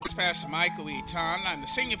Pastor Michael E. Ton. I'm the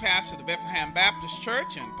senior pastor of the Bethlehem Baptist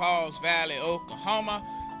Church in Pauls Valley, Oklahoma.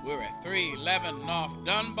 We're at 311 North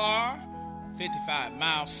Dunbar, 55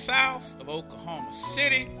 miles south of Oklahoma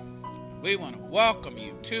City. We want to welcome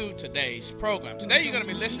you to today's program. Today you're going to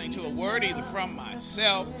be listening to a word either from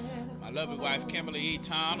myself, my lovely wife Kimberly E.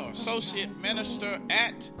 Ton, or associate minister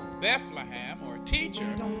at Bethlehem, or a teacher.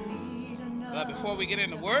 But before we get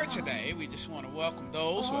into the word today, we just want to welcome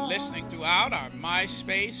those who are listening throughout our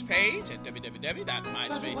MySpace page at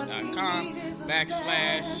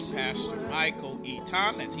www.myspace.com/Pastor Michael E.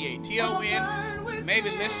 Ton. That's E-A-T-O-N. You may be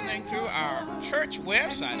listening through our church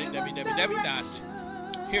website at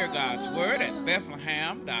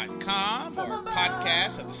www.heargodsword@bethlehem.com, or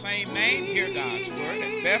podcast of the same name, Hear God's Word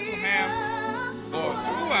at Bethlehem, or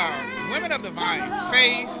through our Women of Divine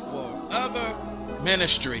Faith or other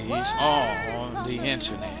ministries on the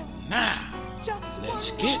internet. Now,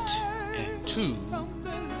 let's get into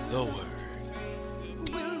the word. We'll be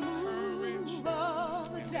encouraged,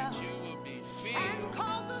 and that you will be filled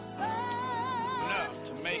enough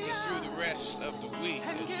to make it through the rest of the week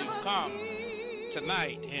as you come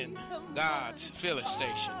tonight in God's filling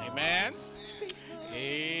station. Amen.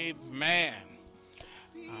 Amen.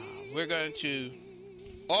 We're going to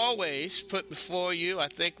always put before you, I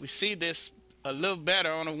think we see this a little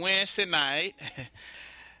better on a Wednesday night,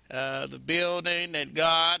 the building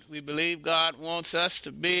that we believe God wants us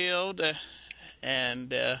to build,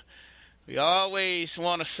 and we always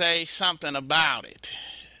want to say something about it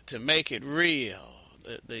to make it real.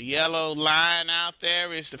 The yellow line out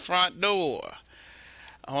there is the front door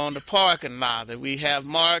on the parking lot that we have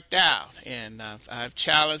marked out, and I've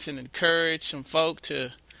challenged and encouraged some folk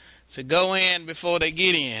to go in before they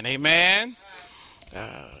get in. Amen.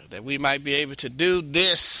 That we might be able to do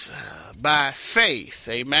this by faith.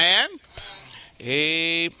 Amen.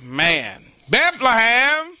 Amen.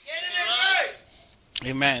 Bethlehem.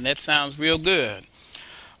 Amen. That sounds real good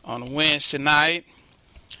on a Wednesday night.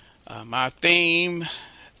 Our theme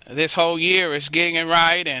this whole year is getting it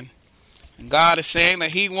right, and God is saying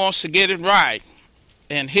that He wants to get it right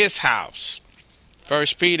in His house.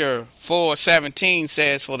 1 Peter 4:17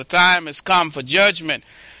 says, "For the time has come for judgment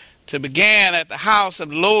to begin at the house of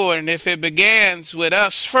the Lord, and if it begins with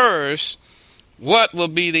us first, what will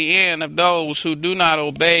be the end of those who do not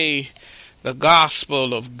obey the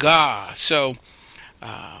gospel of God?" So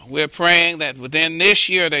we're praying that within this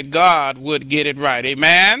year that God would get it right.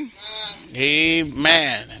 Amen?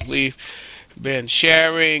 Amen. We've been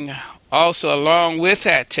sharing also along with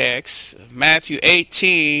that text, Matthew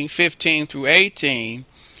 18:15 through 18,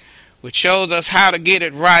 which shows us how to get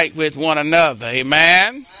it right with one another.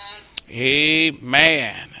 Amen?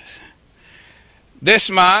 Amen. This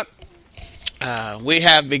month, we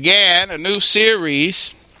have began a new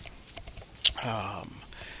series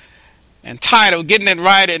entitled Getting It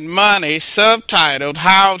Right in Money, subtitled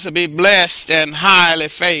How to Be Blessed and Highly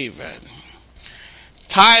Favored.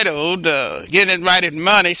 Titled Getting It Right in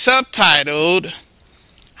Money, subtitled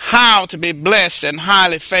How to Be Blessed and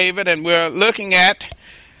Highly Favored, and we're looking at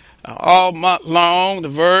all month long, the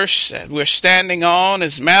verse that we're standing on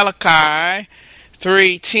is Malachi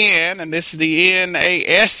 3:10, and this is the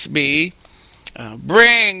NASB.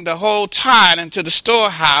 Bring the whole tithe into the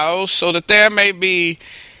storehouse, so that there may be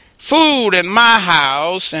food in my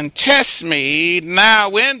house, and test me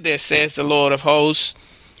now in this, says the Lord of hosts,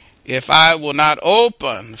 if I will not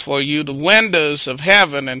open for you the windows of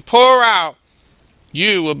heaven and pour out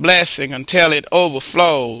you a blessing until it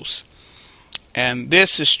overflows. And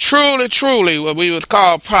this is truly, truly what we would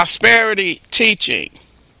call prosperity teaching.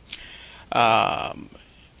 And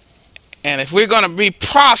if we're going to be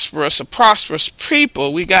prosperous, a prosperous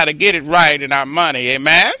people, we got to get it right in our money.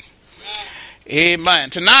 Amen? Amen.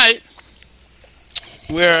 Tonight,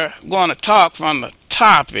 we're going to talk from the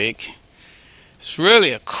topic. It's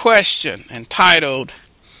really a question entitled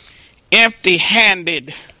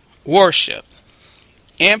Empty-Handed Worship.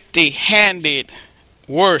 Empty-Handed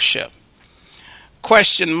Worship.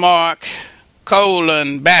 Question mark,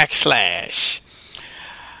 colon, backslash.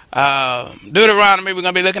 Deuteronomy, we're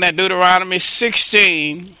going to be looking at Deuteronomy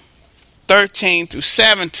 16:13 through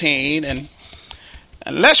 17. And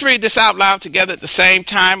let's read this out loud together at the same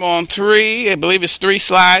time on three. I believe it's 3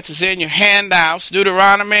 slides. It's in your handouts.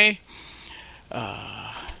 Deuteronomy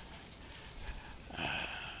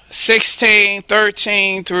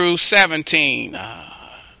 16:13 through 17.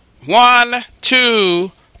 1,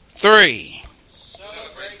 2, 3.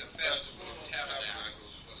 Celebrate the festival of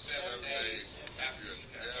Tabernacles for 7 days after you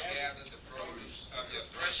have gathered the produce of your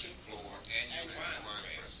threshing floor and your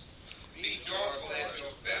winepress. Be joyful at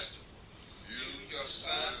your festival, you, your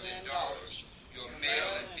sons and daughters, your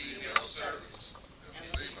male and female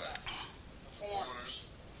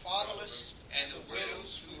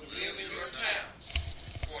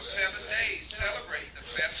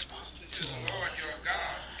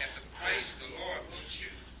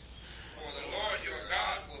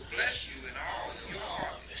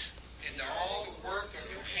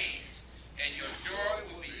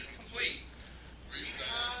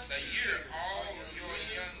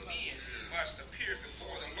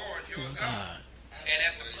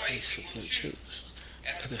faithful Jews,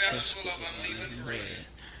 at the festival of unleavened bread,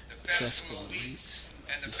 the festival of weeks,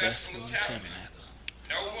 and the festival of tabernacles.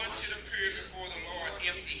 No one should appear before the Lord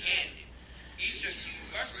empty-handed. Each of you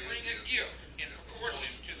must bring a gift in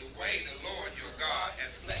proportion to the way the Lord your God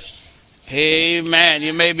has blessed you. Amen.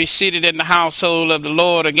 You may be seated in the household of the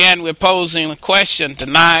Lord. Again, we're posing a question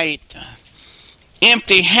tonight.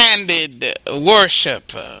 Empty-handed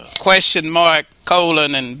worship. Question mark,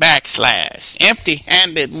 colon, and backslash.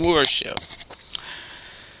 Empty-handed worship.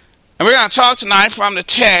 And we're going to talk tonight from the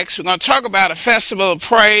text. We're going to talk about a festival of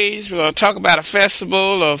praise. We're going to talk about a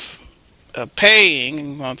festival of paying.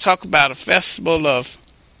 And we're going to talk about a festival of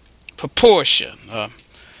proportion.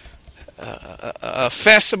 A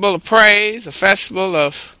festival of praise, a festival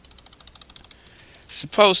of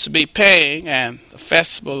supposed to be paying, and a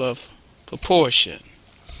festival of proportion.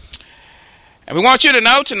 And we want you to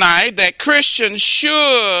know tonight that Christians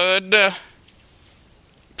should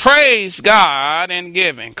praise God in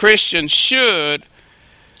giving. Christians should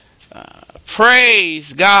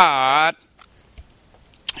praise God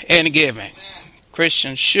in giving.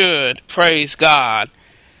 Christians should praise God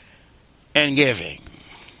in giving.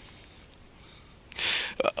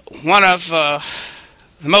 One of the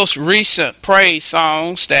most recent praise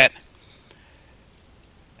songs that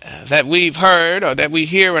we've heard or that we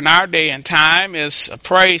hear in our day and time is a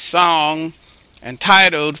praise song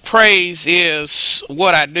entitled "Praise Is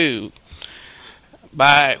What I Do"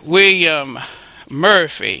 by William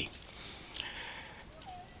Murphy.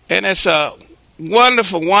 And it's a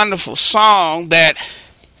wonderful, wonderful song that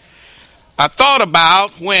I thought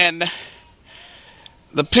about when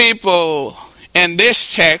the people in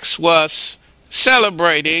this text was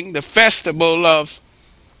celebrating the festival of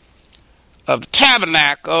the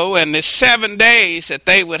tabernacle and the 7 days that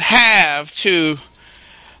they would have to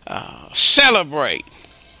celebrate.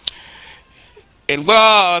 It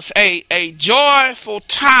was a joyful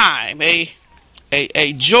time, a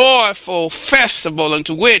joyful festival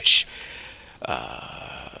into which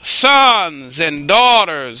sons and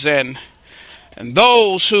daughters and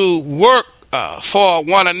those who work for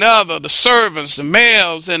one another, the servants, the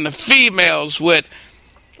males and the females would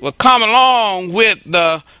come along with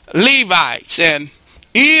the Levites, and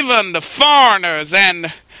even the foreigners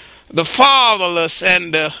and the fatherless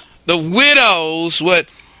and the widows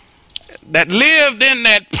that lived in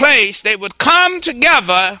that place. They would come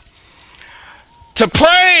together to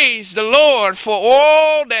praise the Lord for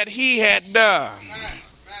all that he had done.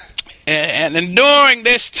 And during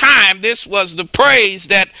this time, this was the praise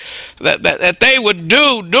that they would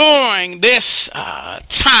do during this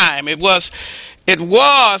time. It was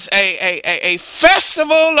a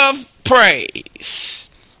festival of praise.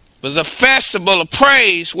 It was a festival of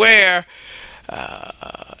praise where,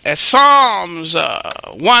 as Psalms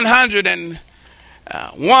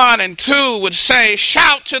 101 and 2 would say,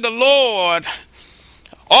 "Shout to the Lord,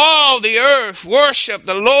 all the earth, worship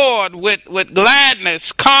the Lord with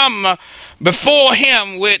gladness. Come before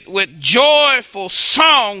him with joyful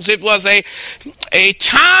songs." It was a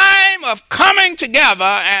time of coming together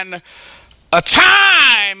and a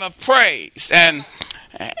time of praise. And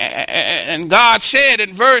God said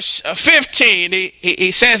in verse 15,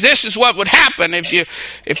 he says this is what would happen if you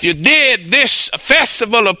did this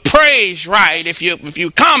festival of praise right. If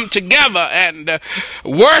you come together and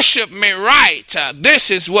worship me right,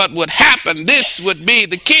 this is what would happen. This would be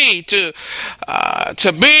the key to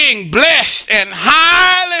being blessed and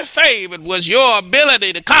highly favored, was your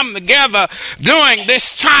ability to come together during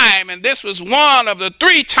this time. And this was one of the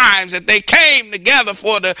 3 times that they came together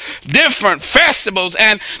for the different festivals.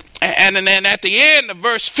 And then at the end of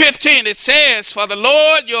verse 15 it says, "For the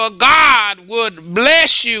Lord your God would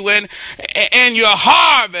bless you in your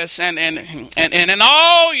harvest and in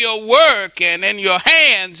all your work and in your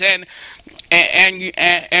hands, and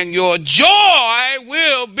your joy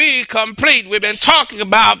will be complete." We've been talking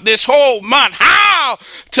about this whole month how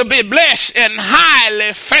to be blessed and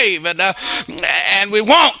highly favored. And we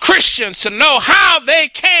want Christians to know how they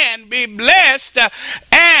can be blessed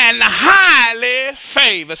and highly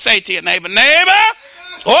favored. Say to your neighbor, neighbor,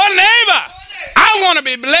 I want to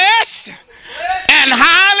be blessed and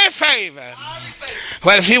highly favored.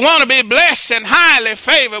 Well, if you want to be blessed and highly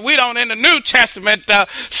favored, we don't in the New Testament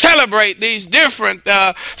celebrate these different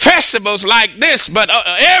festivals like this, but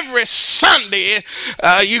every Sunday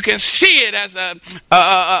you can see it as a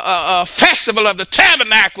festival of the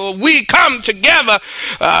tabernacle. We come together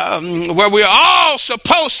where we're all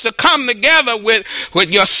supposed to come together with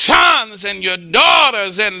your sons and your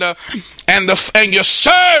daughters and your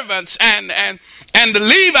servants and the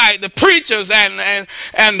Levite, the preachers and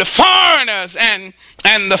the foreigners and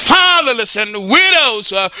and the fatherless and the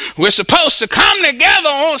widows. We're supposed to come together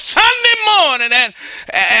on Sunday morning,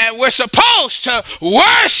 and we're supposed to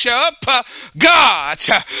worship God.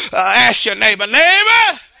 Ask your neighbor,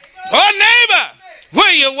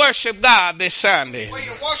 will you worship God this Sunday? Will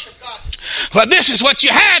you worship God? Well, this is what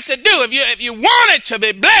you had to do. If you wanted to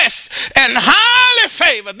be blessed and highly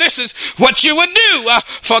favored, this is what you would do.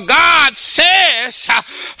 For God says,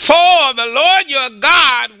 for the Lord your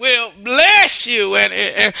God will bless you,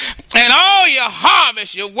 and all your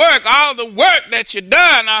harvest, your work, all the work that you've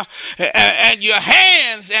done, and your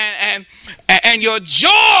hands, and your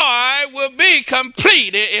joy will be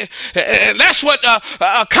complete. And that's what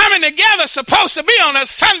coming together is supposed to be on a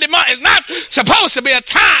Sunday morning. It's not supposed to be a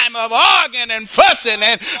time of arguing and fussing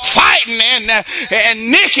and fighting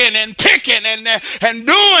and nicking and picking and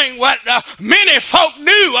doing what many folk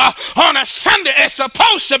do on a Sunday. It's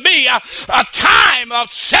supposed to be a time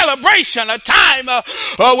of celebration, a time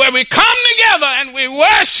where we come together and we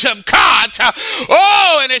worship God.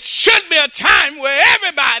 And it should be a time where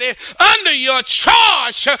everybody under your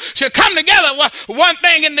charge should come together. One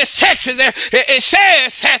thing in this text is that it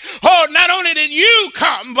says, not only did you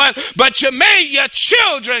come, but you made your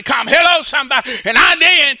children come. Hello, somebody. In our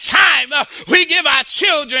day and time, we give our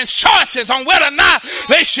children choices on whether or not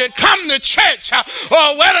they should come to church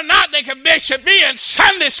or whether or not they should be in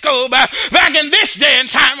Sunday school. But back in this day and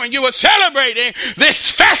time when you were celebrating this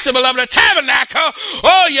festival of the Tabernacle,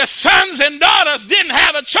 your sons and daughters didn't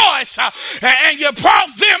have a choice, and you brought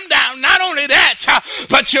them down. Not only that,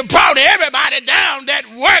 but you brought everybody down that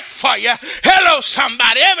worked for you. Hello,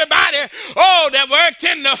 somebody. Everybody, that worked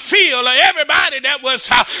in the field, or everybody that was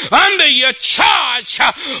under your charge.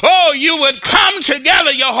 You would come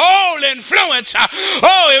together, your whole influence.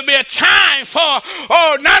 It would be a time for,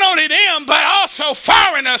 not only them, but also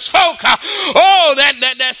foreigners, folk,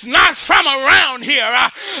 that's not from around here.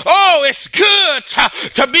 It's good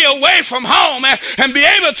to be away from home and be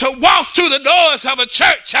able to walk through the doors of a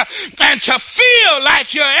church and to feel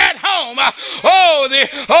like you're at home.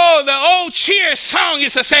 The old cheer song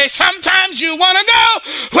used to say, sometimes you want to go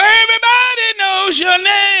where everybody knows your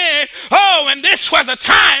name. And this was a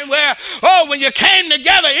time where, when you came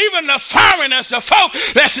together, even the foreigners, the folk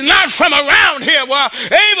that's not from around here, were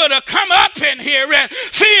able to come up in here and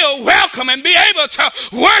feel welcome and be able to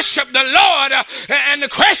worship the Lord. And the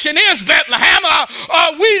question is, Bethlehem,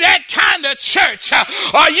 are we that kind of church?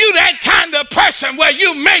 Are you that kind of person where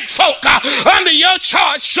you make folk under your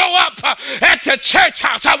charge show up at the church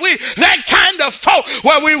house? Are we that kind of folk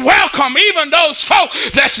where we welcome even those folk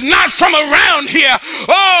that's not from around here?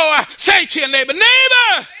 Say to your neighbor,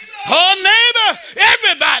 neighbor,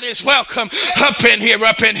 everybody's welcome up in here.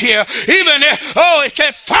 Even if, it's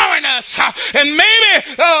just foreigners, and maybe,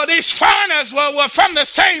 these foreigners were from the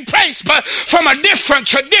same place, but from a different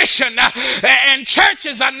tradition, and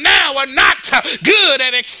churches are not good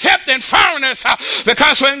at accepting foreigners,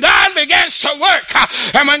 because when God begins to work,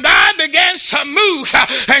 and when God begins to move,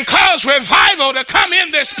 and cause revival to come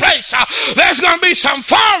in this place, there's going to be some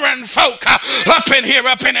foreign folk up in here.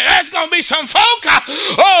 There's going to be some folk,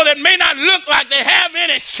 that may not look like they have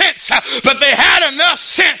any sense, but they had enough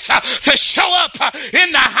sense to show up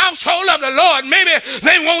in the household of the Lord. Maybe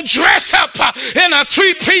they won't dress up in a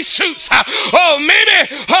three-piece suit. Maybe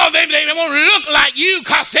they won't look like you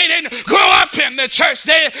because they didn't grow up in the church.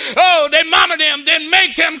 Their mama them didn't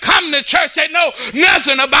make them come to church. They know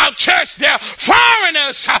nothing about church. They're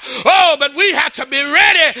foreigners. But we have to be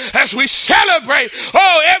ready as we celebrate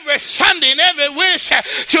every Sunday and every wish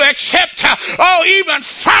to accept even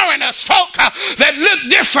foreigners, folk that look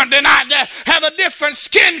different than I, that have a different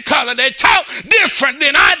skin color, they talk different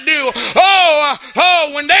than I do.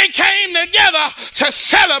 When they came together to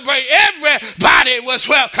celebrate, everybody was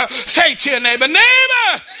welcome. Say to your neighbor,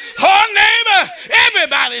 neighbor,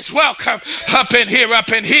 everybody's welcome up in here.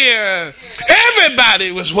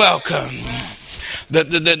 Everybody was welcome.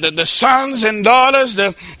 The sons and daughters,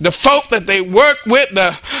 the folk that they work with,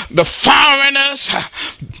 the foreigners,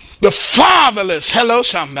 the fatherless. Hello,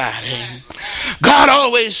 somebody. God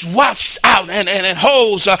always watches out and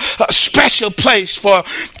holds a special place for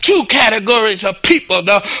two categories of people,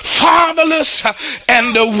 the fatherless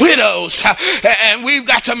and the widows. And we've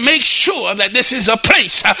got to make sure that this is a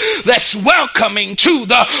place that's welcoming to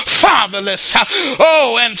the fatherless.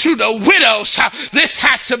 And to the widows. This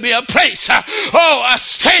has to be a place, a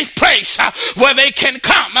safe place where they can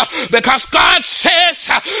come. Because God says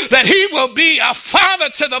that he will be a father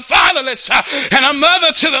to the fatherless and a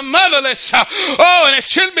mother to the motherless. Oh, and it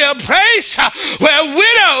should be a place where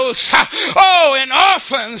widows, and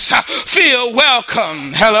orphans feel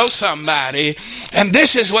welcome. Hello, somebody. And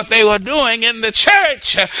this is what they were doing in the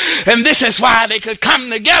church. And this is why they could come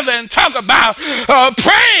together and talk about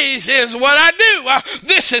praise is what I do.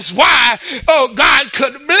 This is why, God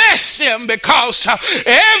could bless them, because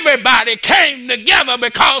everybody came together,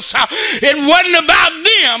 because it wasn't about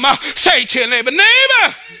them. Say to your neighbor,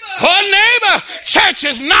 neighbor, church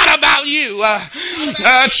is not about you.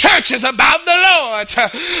 Church is about the Lord.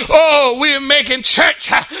 We're making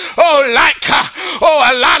church like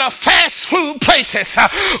a lot of fast food places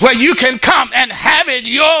where you can come and have it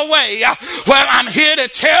your way. Well, I'm here to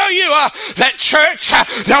tell you that church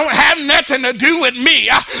don't have nothing to do with me.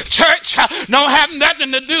 Church don't have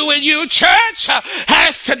nothing to do with you. Church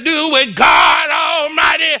has to do with God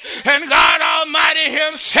Almighty, and God Almighty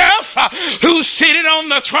himself, who's seated on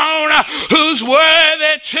the throne, who's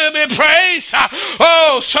worthy to be praised.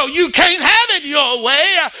 So you can't have it your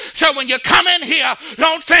way. So when you come in here,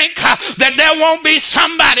 don't think that there won't be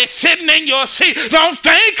somebody sitting in your seat. Don't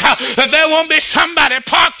think that there won't be somebody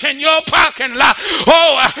parked in your parking lot.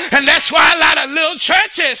 And that's why a lot of little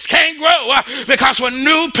churches can't grow, because when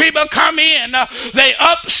new people come in, they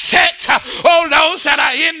upset those that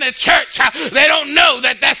are in the church. They don't know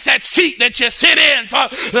that that's that seat that you sit in for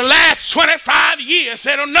the last 25 years.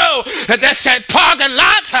 They don't know that that's that parking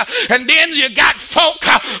lot. And then you got folk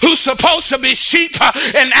who's supposed to be sheep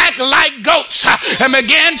and act like goats and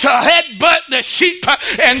begin to headbutt the sheep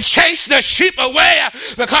and chase the sheep away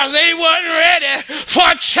because they weren't ready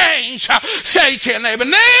for change. Say to your neighbor,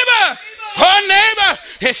 neighbor,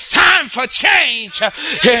 it's time for change.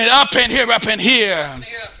 Up in here.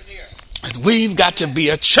 And we've got to be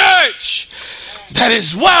a church that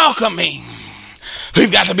is welcoming.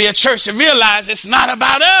 We've got to be a church that realize it's not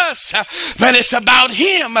about us, but it's about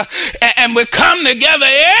him. And we come together,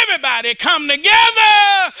 everybody come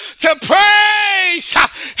together to praise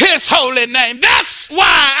his holy name. That's why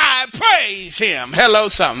I praise him. Hello,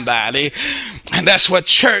 somebody. And that's what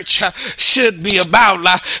church should be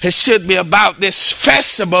about. It should be about this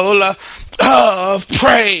festival of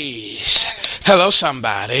praise. Hello,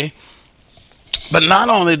 somebody. But not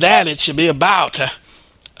only that, it should be about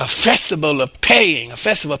a festival of paying.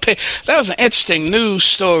 That was an interesting news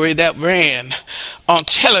story that ran on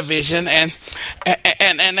television, and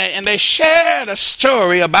they shared a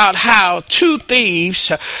story about how two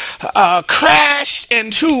thieves crashed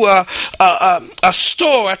into a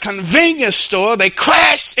store, a convenience store. They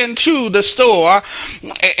crashed into the store,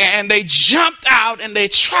 and they jumped out and they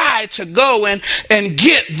tried to go and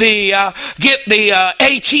get the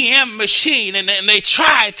ATM machine, and they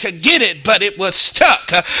tried to get it, but it was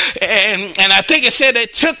stuck. And I think it said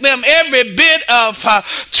it took them every bit of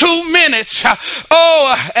 2 minutes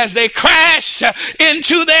as they crashed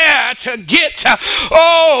into there to get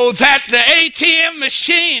that the ATM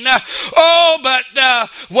machine. But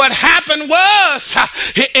what happened was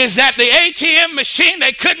is that the ATM machine,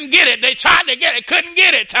 they couldn't get it. They tried to get it, couldn't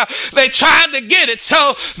get it. They tried to get it,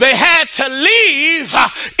 so they had to leave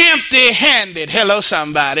empty-handed. Hello,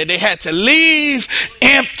 somebody. They had to leave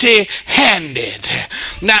empty-handed.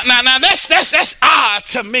 Now that's odd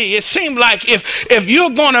to me. It seemed like if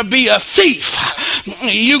you're going to be a thief,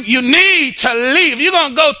 you need to leave. You're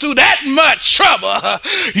going to go through that much trouble.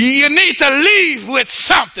 You need to leave with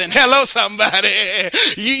something. Hello, somebody.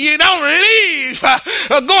 You don't leave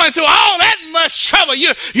going through all that much trouble.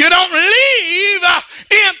 You don't leave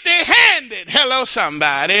empty-handed. Hello,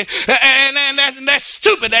 somebody. And that's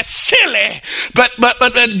stupid. That's silly. But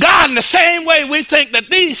God, in the same way we think that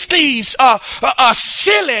these thieves are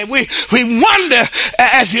silly, we wonder,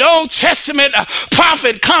 as the Old Testament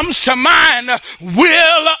prophet comes to mind,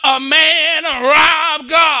 will a man rob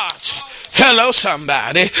God? Hello,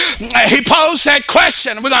 somebody. He posed that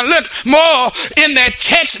question. We're going to look more in that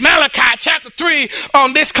text, Malachi chapter 3,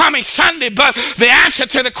 on this coming Sunday. But the answer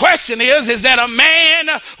to the question is that a man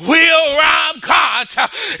will rob God.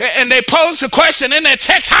 And they posed the question in that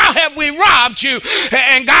text, how have we robbed you?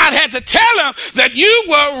 And God had to tell them that you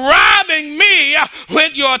were robbing me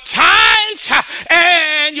with your tithes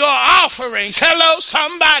and your offerings. Hello,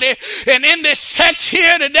 somebody. And in this text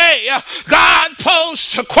here today, God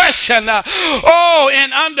posed the question, a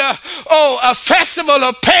festival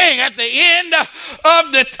of paying. At the end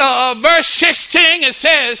of the verse 16, it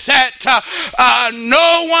says that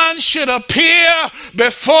no one should appear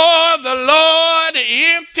before the Lord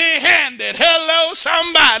empty-handed. empty-handed. Hello,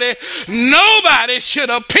 somebody. Nobody should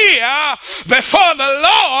appear before the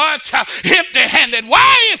Lord empty-handed.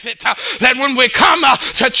 Why is it that when we come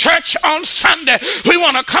to church on Sunday, we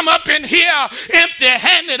want to come up in here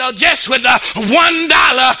empty-handed or just with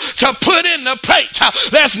 $1 to put in the plate?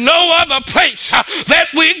 There's no other place that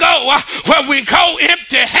we go where we go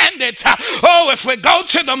empty-handed. If we go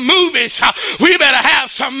to the movies, we better have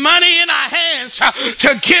some money in our hands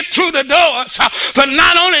to get through the doors. But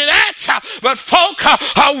not only that, but folk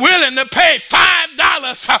are willing to pay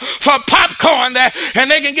 $5 for popcorn and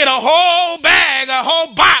they can get a whole bag, a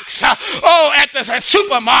whole box at the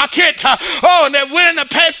supermarket. And they're willing to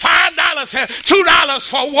pay $5 and $2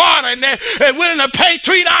 for water, and they're willing to pay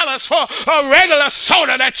 $3 for a regular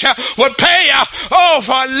soda that you would pay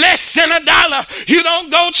for less than $1. You don't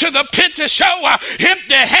go to the picture show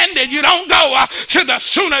empty-handed. You don't go to the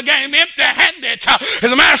Sooner game empty-handed. As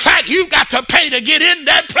a matter of fact, you got to pay to get in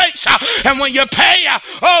that place. And when you pay,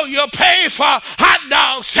 you'll pay for hot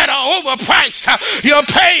dogs that are overpriced. You'll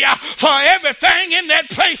pay for everything in that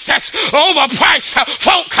place that's overpriced.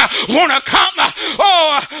 Folk want to come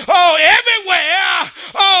everywhere.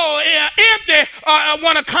 Empty.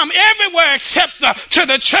 Want to come everywhere except to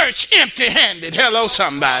the church empty-handed. Hello,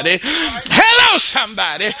 somebody. Hello,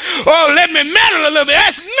 somebody. Let me meddle a little bit.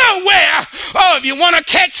 There's nowhere. If you want to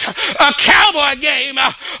catch a Cowboy game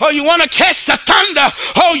or you want to catch the Thunder,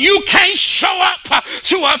 you can't show up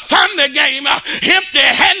to a Thunder game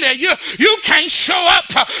empty-handed. You can't show up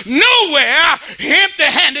nowhere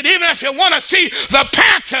empty-handed. Even if you want to see the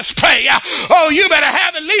Panthers play, you better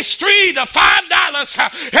have at least $3 to $5.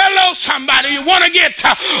 Hello, somebody. You want to get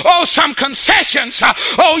some concessions.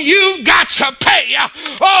 You've got to pay.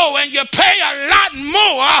 And you pay a lot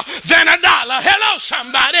more than $1. Hello,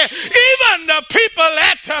 somebody. Even the people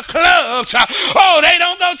at the clubs, they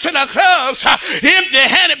don't go to the clubs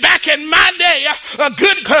empty-handed. Back in my day, a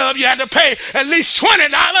good club, you had to pay at least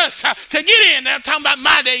 $20 to get in. I'm talking about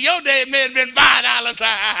my day. Your day may have been $5.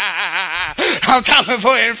 I'm talking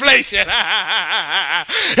for inflation.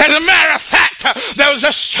 As a matter of fact, there was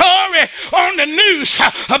a story on the news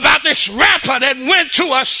about this rapper that went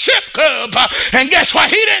to a strip club, and guess what?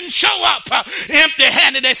 He didn't show up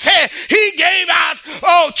empty-handed. They said he gave out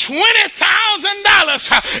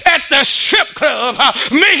 $20,000 at the strip club,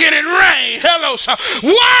 making it rain. Hello, sir.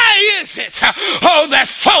 Why is it that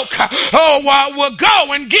folk will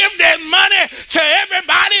go and give their money to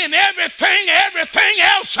everybody and everything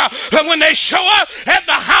else, but when they show up at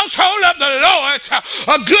the household of the Lord,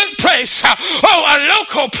 a good place, a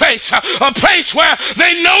local place, a place where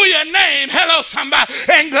they know your name. Hello, somebody.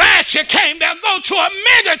 And glad you came. They'll go to a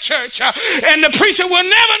mega church and the preacher will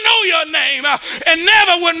never know your name and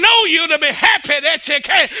never will know you to be happy that you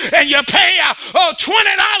came. And you pay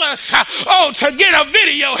 $20 to get a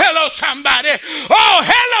video. Hello, somebody.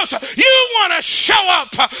 Hello, sir. You want to show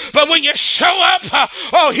up, but when you show up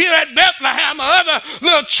here at Bethlehem or other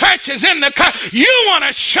little churches in the country, you want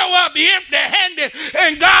to show up empty-handed.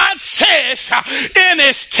 And God says in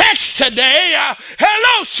his text today,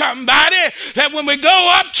 hello, somebody, that when we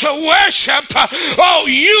go up to worship,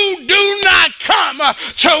 you do not come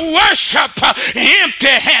to worship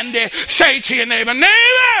empty-handed. Say to your neighbor,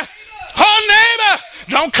 neighbor, neighbor,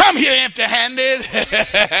 don't come here empty-handed.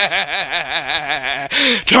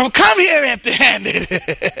 Don't come here empty-handed.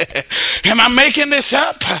 Am I making this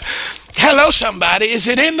up? Hello, somebody. Is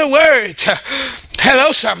it in the words?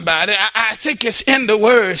 Hello, somebody. I think it's in the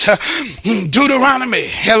words. Deuteronomy.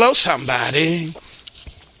 Hello, somebody.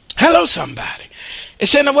 Hello, somebody.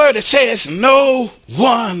 It's in the word. It says, no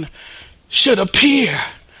one should appear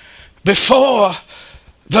before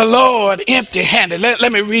the Lord empty-handed.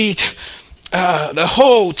 Let me read the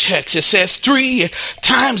whole text. It says 3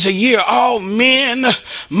 times a year all men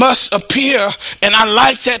must appear, and I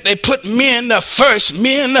like that they put men first.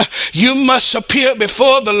 Men, you must appear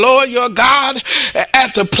before the Lord your God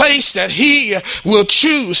at the place that he will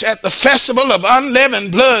choose, at the festival of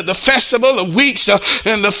unleavened blood, the festival of weeks,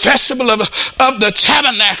 and the festival of the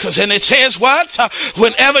tabernacles. And it says what?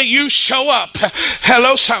 Whenever you show up,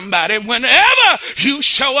 hello, somebody, whenever you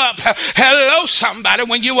show up, hello, somebody,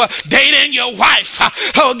 when you were dating your wife,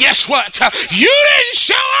 guess what? You didn't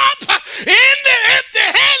show up in the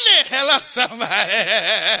empty-handed. Hello, somebody.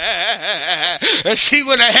 She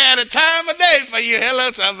would have had a time of day for you.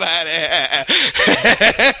 Hello, somebody.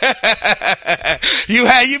 You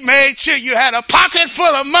made sure you had a pocket full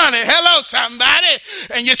of money. Hello, somebody.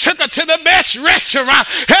 And you took her to the best restaurant.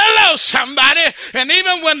 Hello, somebody. And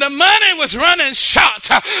even when the money was running short,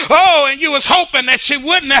 and you was hoping that she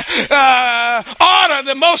wouldn't order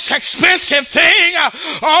the most expensive thing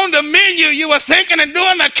on the the menu, you were thinking and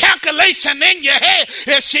doing the calculation in your head.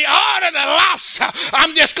 If she ordered a lobster,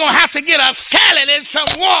 I'm just going to have to get a salad and some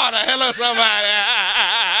water. Hello, somebody.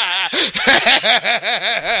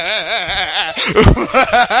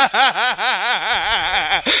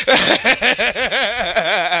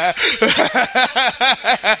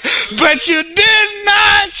 But you did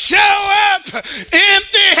not show up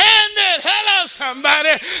empty-handed. Hello,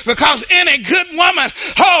 somebody. Because any good woman,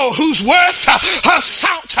 who's worth her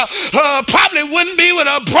salt, probably wouldn't be with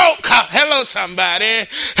a broke. Hello, somebody.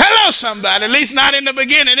 Hello, somebody. At least not in the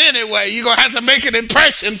beginning anyway. You're going to have to make an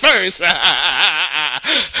impression first.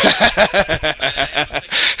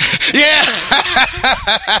 Yeah.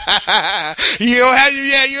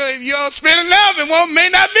 You'll spend enough. It may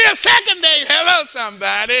not be a second date. Hello,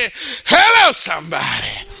 somebody. Hello,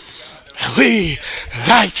 somebody. We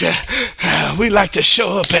like to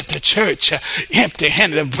show up at the church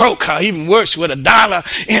empty-handed, broke, or even worse, with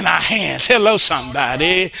 $1 in our hands. Hello,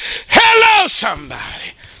 somebody. Hello,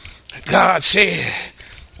 somebody. God said,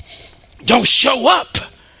 don't show up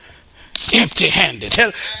empty-handed.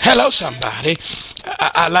 Hello, somebody.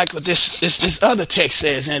 I like what this other text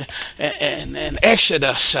says in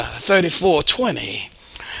Exodus 34:20.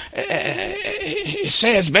 It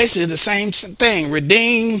says basically the same thing.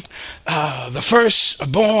 Redeem the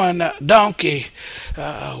firstborn donkey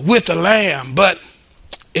with a lamb, but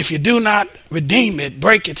if you do not redeem it,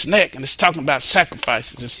 break its neck. And it's talking about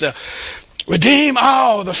sacrifices and stuff. Redeem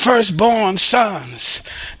all the firstborn sons.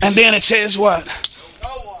 And then it says what?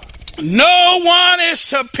 No one is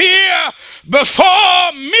to appear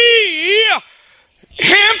before me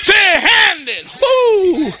empty-handed.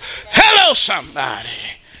 Woo! Hello, somebody.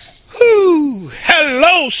 Woo!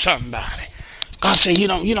 Hello, somebody. God said, you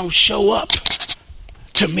don't show up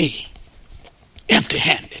to me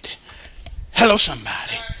empty-handed. Hello,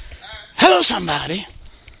 somebody. Hello, somebody.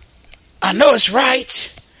 I know it's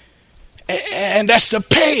right, and that's the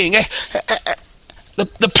paying.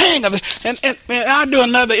 The paying of it. And I'll do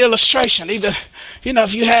another illustration. Either,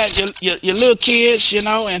 if you had your little kids,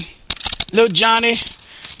 and little Johnny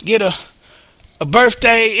get a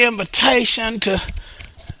birthday invitation to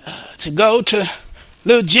go to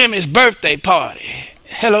little Jimmy's birthday party.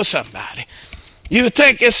 Hello, somebody. You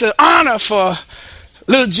think it's an honor for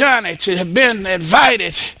little Johnny to have been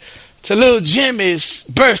invited to little Jimmy's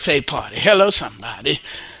birthday party. Hello, somebody.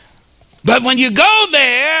 But when you go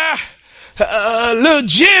there, little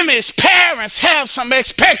Jimmy's parents have some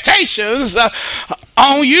expectations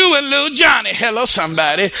on you and little Johnny. Hello,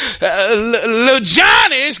 somebody. Little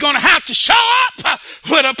Johnny is going to have to show up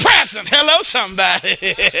with a present. Hello, somebody.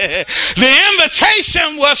 The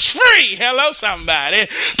invitation was free. Hello, somebody.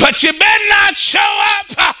 But you better not show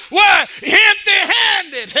up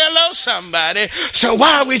empty-handed. Hello, somebody. So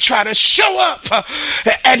while we try to show up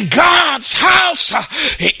at God's house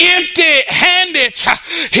empty-handed,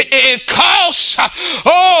 it costs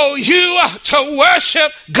you to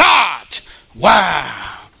worship God.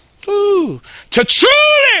 Wow. Ooh. To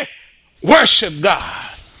truly worship God,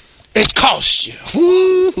 it costs you.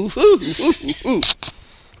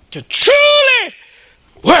 To truly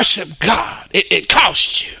worship God, it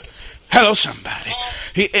costs you. Hello, somebody.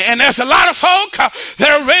 And there's a lot of folk that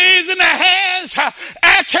are raising their hands,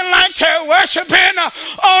 acting like they're worshiping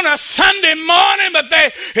on a Sunday morning, but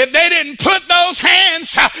if they didn't put those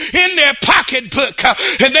hands in their pocketbook,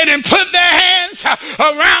 if they didn't put their hands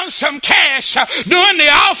around some cash during the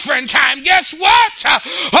offering time, guess what?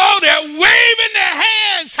 They're waving their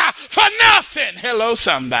hands for nothing. Hello,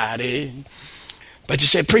 somebody. But you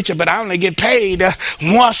say, preacher, but I only get paid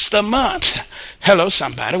once a month. Hello,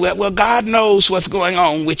 somebody. Well, God knows what's going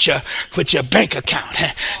on with your bank account.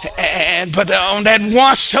 But on that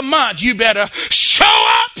once a month, you better show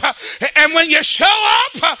up. And when you show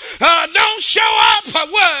up, don't show up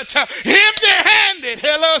what? Empty-handed.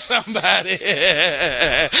 Hello, somebody.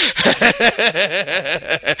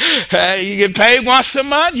 You get paid once a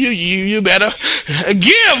month. You better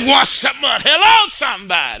give once a month. Hello,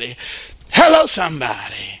 somebody. Hello,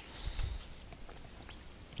 somebody.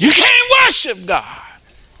 You can't worship God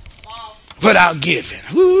without giving.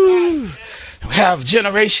 Woo. We have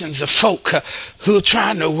generations of folk who are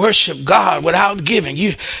trying to worship God without giving.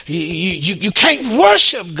 You can't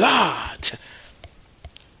worship God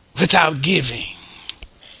without giving.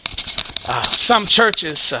 Some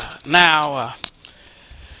churches now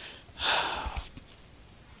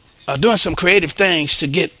are doing some creative things to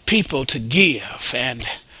get people to give, and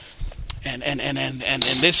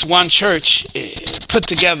this one church put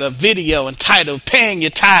together a video entitled "Paying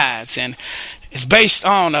Your Tithes," and it's based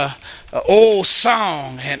on an old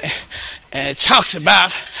song, and it talks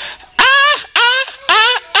about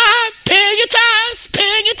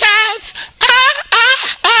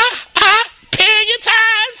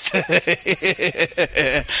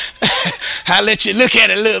I'll let you look at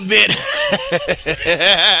it a little bit.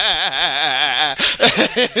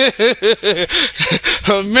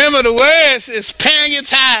 Remember the words is paying your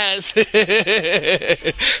tithes.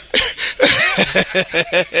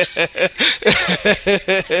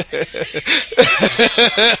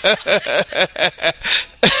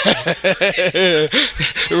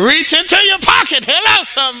 Reach into your pocket. Hello,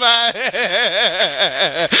 somebody.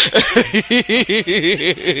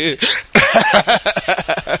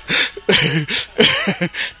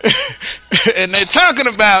 And they're talking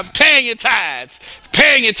about paying your tithes.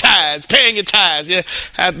 Paying your tithes, paying your tithes. Yeah,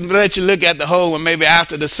 I'll let you look at the whole one maybe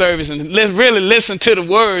after the service and really listen to the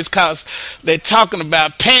words, because they're talking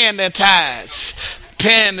about paying their tithes.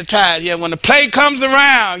 Paying the tithes. Yeah, when the plate comes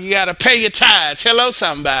around, you got to pay your tithes. Hello,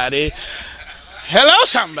 somebody. Hello,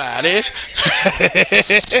 somebody.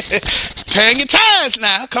 Paying your tithes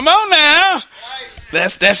now. Come on now.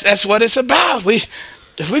 That's what it's about.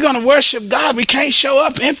 If we're going to worship God, we can't show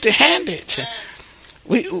up empty-handed.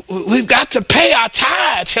 We've got to pay our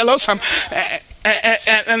tithes. Hello,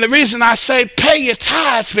 and the reason I say pay your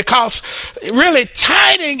tithes, because really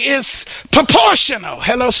tithing is proportional.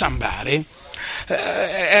 Hello, somebody.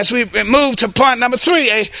 As we move to point number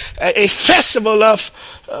 3, a festival of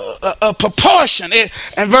proportion.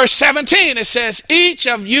 In verse 17, it says, each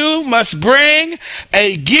of you must bring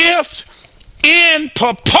a gift in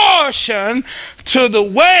proportion to the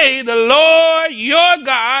way the Lord your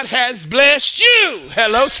God has blessed you.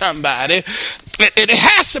 Hello, somebody. It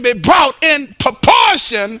has to be brought in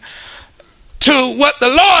proportion to what the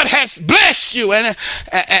Lord has blessed you. And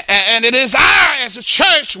it is as a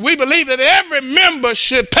church, we believe that every member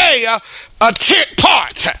should pay a tenth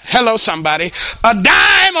part. Hello, somebody. A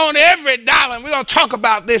dime on every dollar. And we're going to talk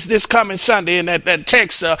about this coming Sunday in that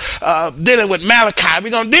text dealing with Malachi.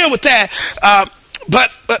 We're going to deal with that.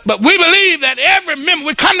 But we believe that every member,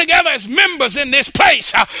 we come together as members in this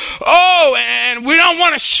place. And we don't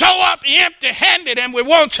want to show up empty-handed, and we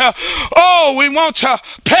want to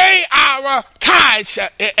pay our tithes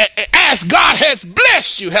as God has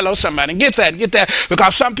blessed you. Hello, somebody. Get that.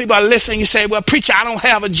 Because some people are listening. You say, well, preacher, I don't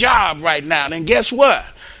have a job right now. Then guess what?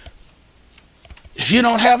 If you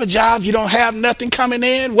don't have a job, you don't have nothing coming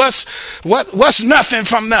in. What's nothing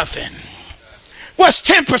from nothing? What's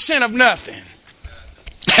 10% of nothing?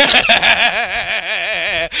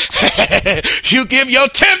 You give your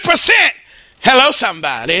 10%. Hello,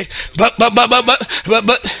 somebody.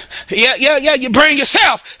 But yeah, you bring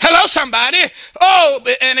yourself. Hello, somebody.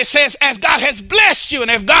 And it says, as God has blessed you,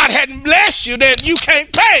 and if God hadn't blessed you, then you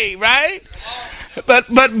can't pay, right? But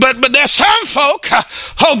there's some folk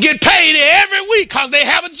who get paid every week because they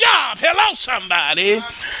have a job. Hello, somebody.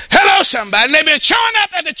 Hello, somebody. And they've been showing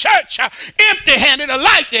up at the church empty-handed, or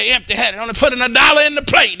like they're empty-handed, only putting $1 in the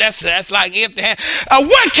plate. That's like empty-handed.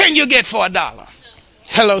 What can you get for $1?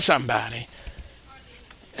 Hello, somebody.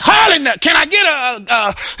 Hardly enough. Can I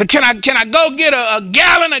go get a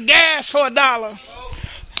gallon of gas for $1?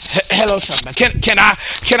 Hello, somebody. Can I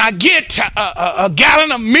get a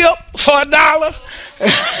gallon of milk for $1?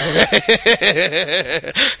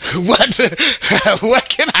 What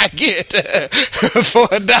can I get for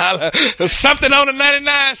 $1? Something on the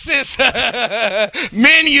 99-cent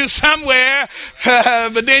menu somewhere,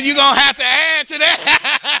 but then you're gonna have to add to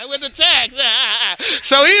that with the tax.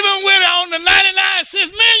 So even with on the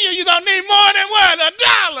 99-cent menu, you're gonna need more than what? $1.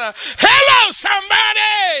 Hello,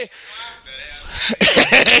 somebody.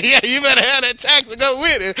 Yeah, you better have that tax to go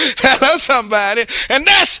with it. Hello, somebody. And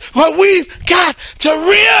that's what we've got to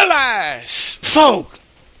realize, folk.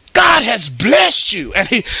 God has blessed you, and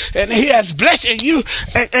He has blessed you,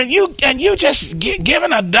 and you just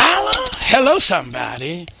giving $1. Hello,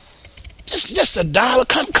 somebody. Just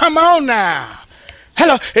 $1. Come on now.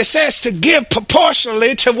 Hello, it says to give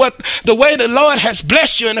proportionally to the way the Lord has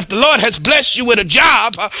blessed you. And if the Lord has blessed you with a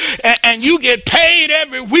job and you get paid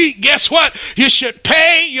every week, guess what? You should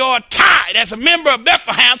pay your tithe as a member of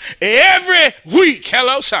Bethlehem every week.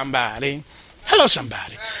 Hello, somebody. Hello,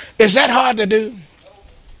 somebody. Is that hard to do?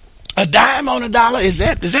 A dime on $1? Is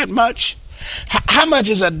that much? How much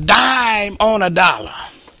is a dime on $1?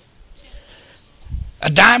 A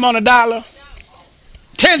dime on $1?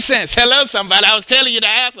 10 cents. Hello, somebody. I was telling you to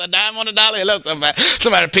ask a dime on $1. Hello, somebody.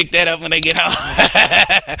 Somebody pick that up when they get home.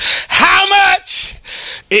 How much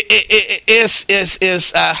is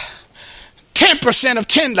 10% of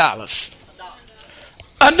 $10?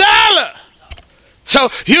 $1. So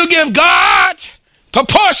you give God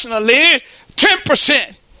proportionally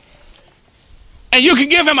 10%, and you can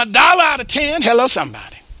give him $1 out of 10. Hello,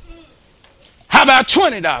 somebody. How about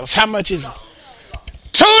 $20? How much is it?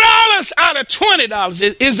 $2 out of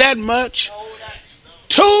 $20. Is that much?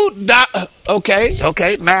 $2.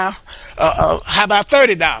 Okay. Now, how about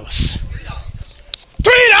 $30? $3.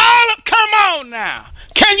 Come on now.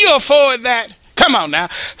 Can you afford that? Come on now.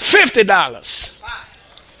 $50.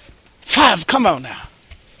 $5. Come on now.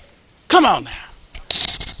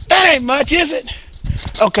 That ain't much, is it?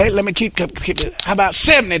 Okay, let me keep it. How about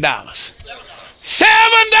 $70?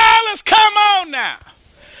 $7. Come on now.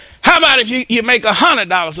 How about if you make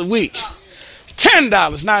 $100 a week?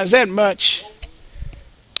 $10. Now, is that much?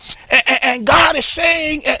 And God is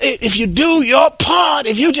saying, if you do your part,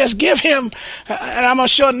 if you just give him, and I'm going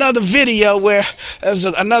to show another video where there's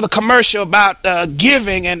another commercial about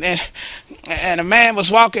giving, and a man was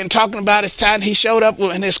walking talking about his time. He showed up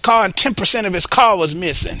in his car and 10% of his car was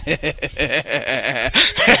missing. They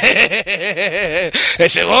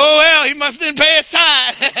said, oh, well, he must didn't pay his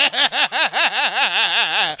tithe.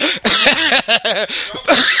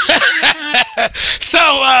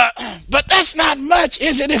 But that's not much,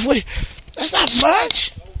 is it? That's not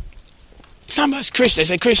much. It's not much. They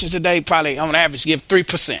say Christians today probably on average give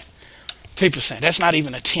 3%. 3%. That's not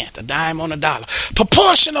even a tenth, a dime on a dollar.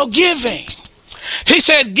 Proportional giving. He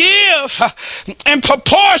said, give in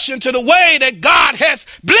proportion to the way that God has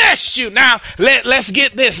blessed you. Now, let's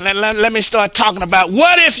get this. Let me start talking about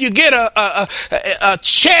what if you get a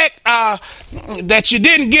check that you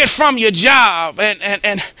didn't get from your job,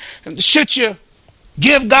 and should you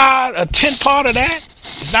give God a 10th part of that?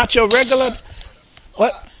 It's not your regular.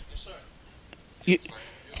 What?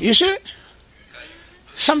 You should?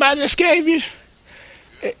 Somebody just gave you.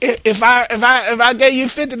 If I gave you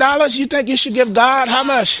 $50, you think you should give God how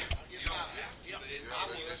much?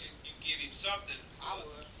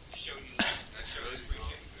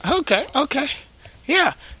 Okay.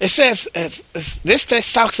 Yeah. It says this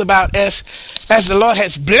text talks about as the Lord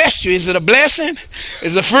has blessed you. Is it a blessing?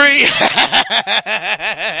 Is it free?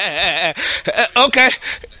 Okay.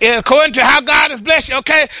 Yeah, according to how God has blessed you.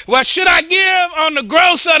 Okay. Well, should I give on the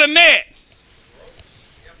gross or the net?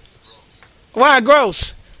 Why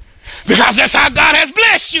gross? Because that's how God has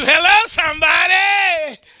blessed you. Hello,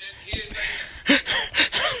 somebody.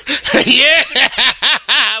 Yeah.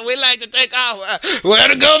 We like to take off. Well,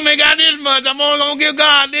 the government got this much. I'm only going to give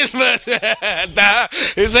God this much.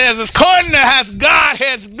 It says, according to how God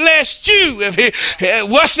has blessed you.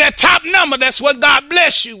 What's that top number? That's what God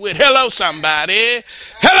bless you with. Hello, somebody.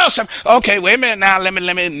 Okay, wait a minute now. Let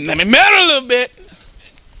me meddle a little bit.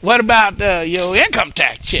 What about your income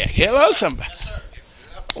tax check? Hello, somebody.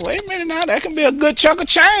 Wait a minute now. That can be a good chunk of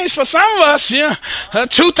change for some of us. Yeah,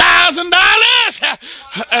 $2,000.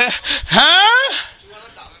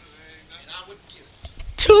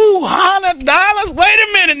 $200. Wait a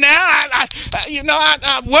minute now. I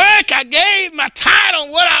work. I gave my tithe on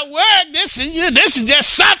what I work. This is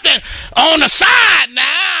just something on the side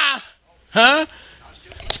now.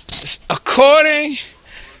 According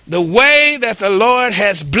the way that the Lord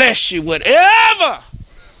has blessed you, whatever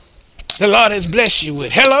the Lord has blessed you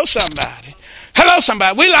with. Hello, somebody.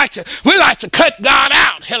 We like to cut God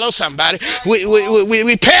out. Hello, somebody. We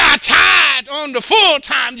pay our tithe on the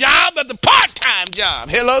full-time job, but the part-time job.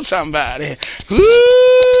 Hello, somebody.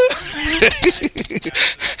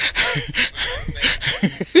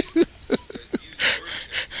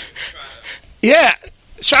 Yeah,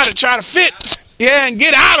 try to fit. Yeah, and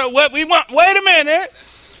get out of what we want. Wait a minute.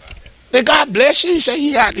 Did God bless you? You say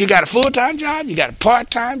you got a full-time job, you got a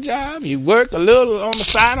part-time job, you work a little on the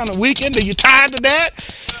side on the weekend. Do you tired to that?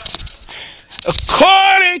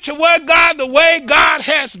 According to what the way God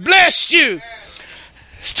has blessed you.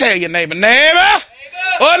 Let's tell your neighbor, neighbor,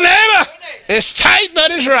 it's tight,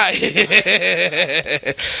 but it's right.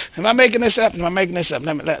 Am I making this up?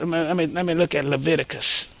 Let me look at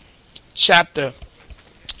Leviticus chapter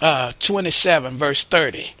 27, verse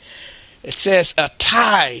 30. It says a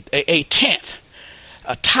tithe, a tenth,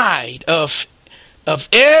 a tithe of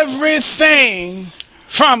everything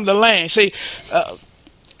from the land. See,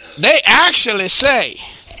 they actually say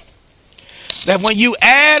that when you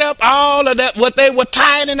add up all of that, what they were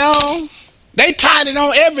tithing on, they tithing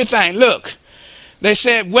on everything. Look, they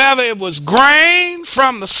said whether it was grain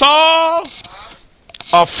from the soil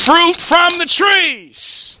or fruit from the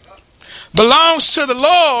trees, belongs to the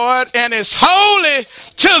Lord and is holy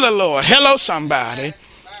to the Lord. Hello, somebody.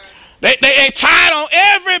 They tithe on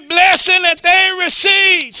every blessing that they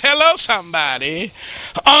received. Hello, somebody.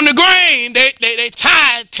 On the grain, they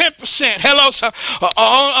tithe 10%. Hello,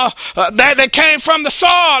 that came from the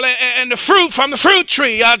soil and the fruit from the fruit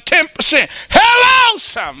tree, 10%. Hello,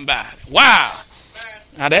 somebody. Wow.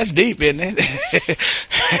 Now that's deep, isn't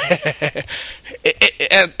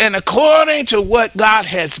it? And according to what God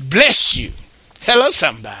has blessed you. Hello,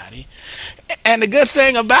 somebody. And the good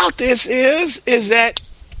thing about this is that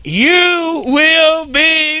you will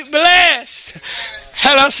be blessed.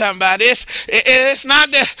 Hello, somebody. It's not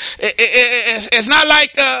it's not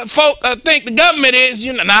like folk think the government is.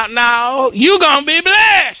 You know, now you're gonna be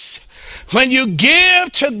blessed. When you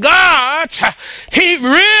give to God, He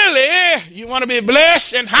really, you want to be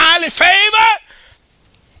blessed and highly favored?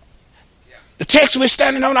 The text we're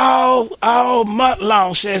standing on all month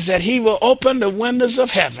long says that He will open the windows of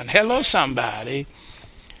heaven. Hello, somebody.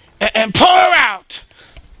 And pour out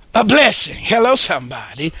a blessing. Hello,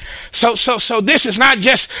 somebody. So this is not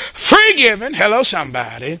just free giving. Hello,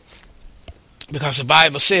 somebody. Because the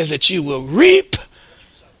Bible says that you will reap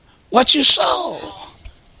what you sow.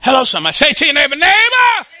 Hello, somebody. Say to your neighbor,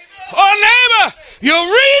 neighbor, you'll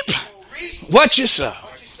reap what you sow.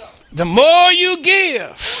 The more you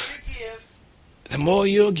give, the more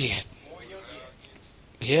you'll get.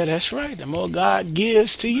 Yeah, that's right. The more God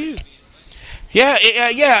gives to you.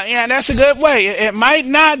 Yeah, that's a good way. It might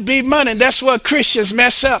not be money. That's what Christians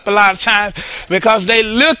mess up a lot of times, because they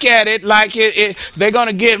look at it like they're going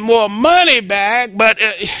to get more money back. But,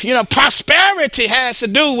 prosperity has to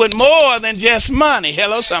do with more than just money.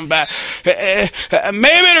 Hello, somebody.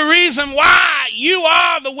 Maybe the reason why you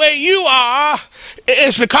are the way you are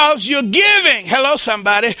is because you're giving. Hello,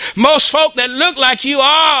 somebody. Most folk that look like you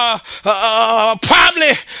are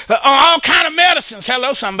probably on all kind of medicines.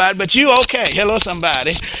 Hello, somebody. But you okay. Hello,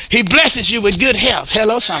 somebody. He blesses you with good health.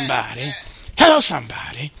 Hello, somebody. Hello,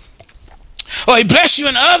 somebody. Or He bless you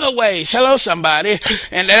in other ways. Hello, somebody.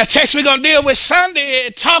 And the text we're going to deal with Sunday,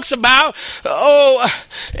 it talks about,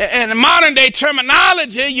 in the modern day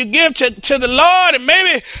terminology, you give to the Lord, and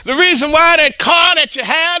maybe the reason why that car that you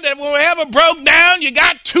had that whenever broke down, you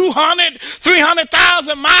got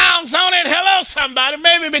 300,000 miles on it. Hello, somebody.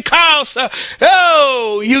 Maybe because,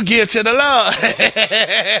 you give to the Lord.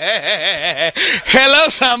 Hello,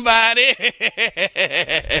 somebody.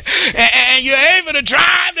 And you're able to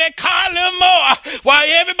drive that car a little more while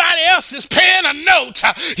everybody else is paying a note.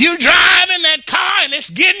 You driving that car and it's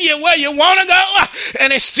getting you where you want to go,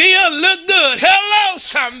 and it still look good. Hello,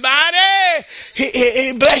 somebody.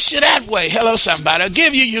 He bless you that way. Hello, somebody. I'll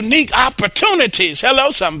give you unique opportunities. Hello,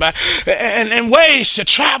 somebody. And ways to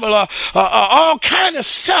travel, or all kind of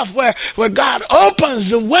stuff where God opens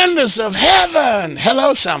the windows of heaven.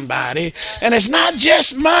 Hello, somebody. And it's not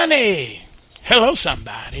just money. Hello,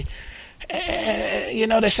 somebody.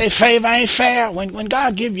 They say favor ain't fair. When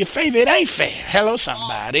God give you favor, it ain't fair. Hello,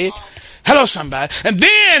 somebody. Hello, somebody. And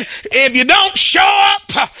then if you don't show up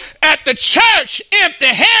at the church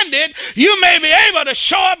empty-handed, you may be able to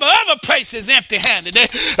show up at other places empty-handed.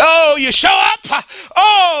 You show up to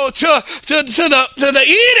the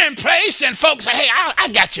eating place, and folks say, hey, I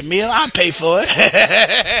got your meal. I'll pay for it.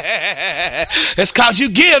 It's because you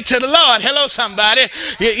give to the Lord. Hello, somebody.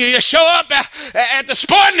 You show up at the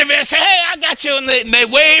sporting event and say, hey, I got you, and they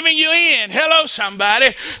waving you in. Hello,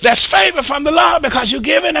 somebody. That's favor from the Lord because you're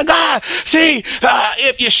giving to God. See,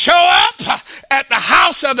 if you show up at the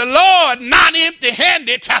house of the Lord not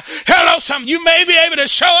empty-handed, you may be able to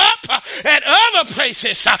show up at other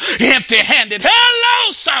places empty-handed.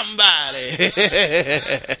 Hello, somebody.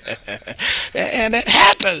 And it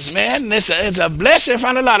happens, man. It's a blessing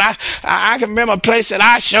from the Lord. I can remember a place that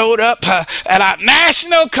I showed up at our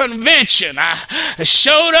national convention. I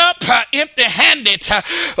showed up empty-handed,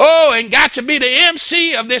 and got to be the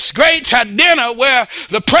MC of this great dinner where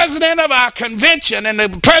the president of our convention and the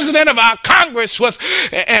president of our Congress was,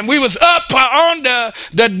 and we was up on the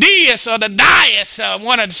dais or the dais,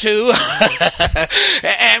 one or two,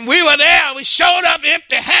 and we were there. We showed up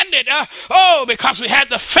empty-handed, because we had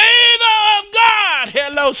the favor of God.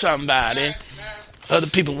 Hello, somebody. Other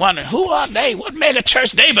people wondering, who are they? What mega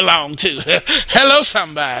church they belong to? Hello,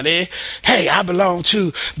 somebody. Hey, I belong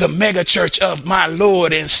to the mega church of my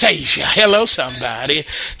Lord and Savior. Hello, somebody.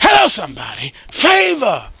 Hello, somebody.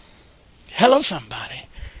 Favor. Hello, somebody.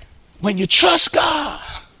 When you trust God,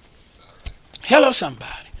 hello,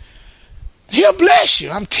 somebody, He'll bless you.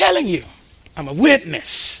 I'm telling you. I'm a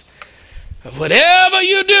witness of whatever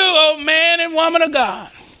you do, oh man and woman of God.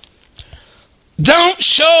 Don't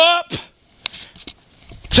show up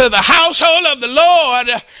to the household of the Lord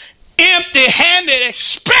empty-handed,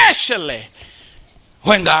 especially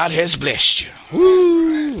when God has blessed you.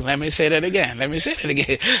 Ooh, let me say that again.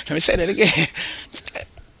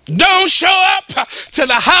 Don't show up to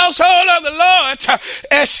the household of the Lord,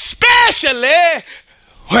 especially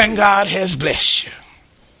when God has blessed you.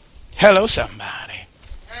 Hello, somebody.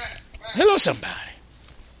 Hello, somebody.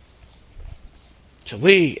 So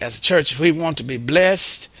we, as a church, if we want to be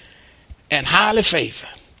blessed and highly favored,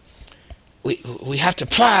 we have to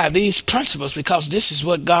apply these principles, because this is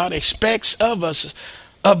what God expects of us,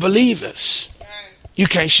 of believers. You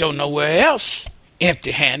can't show nowhere else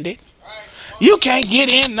empty-handed. You can't get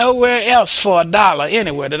in nowhere else for $1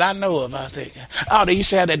 anywhere that I know of, I think. Oh, they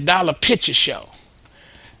used to have that $1 picture show.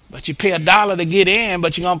 But you pay $1 to get in,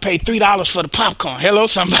 but you're going to pay $3 for the popcorn. Hello,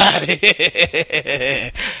 somebody.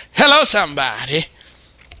 Hello, somebody.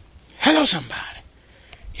 Hello, somebody.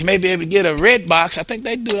 You may be able to get a red box. I think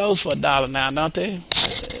they do those for $1 now, don't they?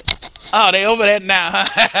 Oh, they over that now,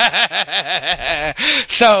 huh?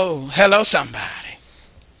 So, hello, somebody.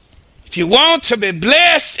 If you want to be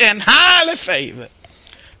blessed and highly favored,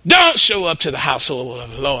 don't show up to the household of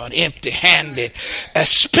the Lord empty-handed,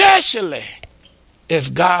 especially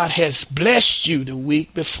if God has blessed you the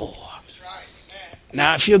week before.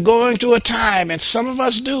 Now, if you're going through a time, and some of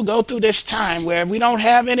us do go through this time where we don't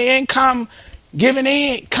have any income coming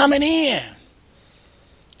in,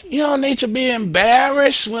 you don't need to be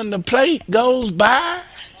embarrassed when the plate goes by.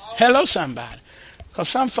 Hello, somebody. Because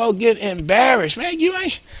some folk get embarrassed. Man,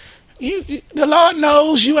 the Lord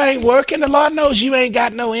knows you ain't working. The Lord knows you ain't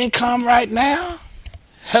got no income right now.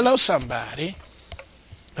 Hello, somebody.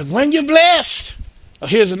 But when you're blessed, oh,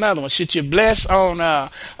 here's another one. Should you bless on?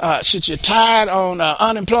 Should you tithe on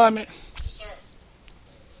unemployment? Yes, sir.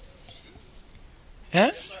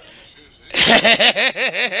 Huh?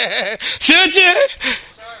 Should you?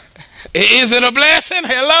 Is it a blessing?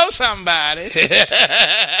 Hello, somebody.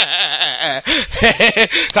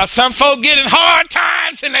 Because some folk get in hard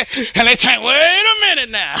times and they think, wait a minute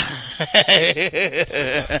now.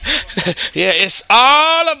 Yeah, it's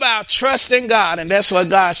all about trusting God, and that's what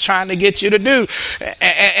God's trying to get you to do.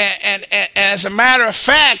 And as a matter of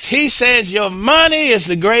fact, he says your money is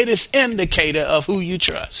the greatest indicator of who you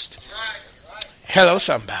trust. Hello,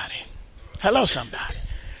 somebody. Hello, somebody.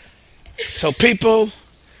 So people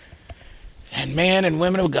and men and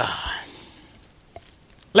women of God,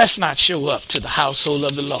 let's not show up to the household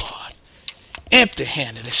of the Lord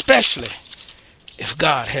empty-handed, especially if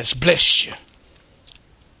God has blessed you.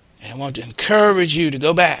 And I want to encourage you to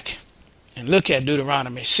go back and look at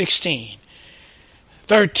Deuteronomy 16,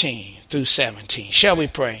 13 through 17. Shall we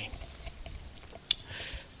pray?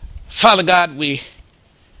 Father God, we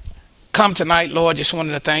come tonight, Lord, just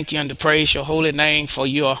wanted to thank you and to praise your holy name, for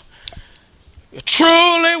you're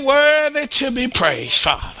truly worthy to be praised,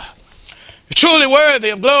 Father. You're truly worthy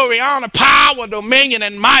of glory, honor, power, dominion,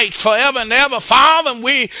 and might forever and ever, Father. And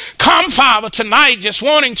we come, Father, tonight just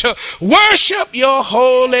wanting to worship your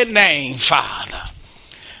holy name, Father.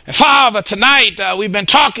 And Father, tonight we've been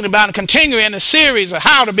talking about and continuing in a series of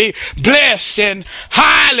how to be blessed and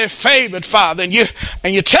highly favored, Father. And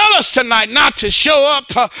you tell us tonight not to show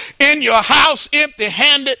up in your house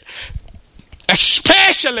empty-handed,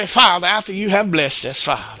 especially, Father, after you have blessed us,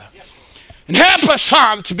 Father. And help us,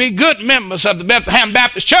 Father, to be good members of the Bethlehem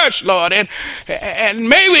Baptist Church, Lord. And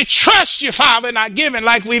may we trust you, Father, in our giving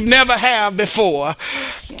like we've never have before.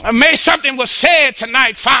 May something was said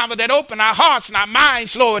tonight, Father, that opened our hearts and our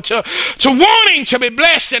minds, Lord, to wanting to be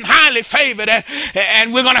blessed and highly favored.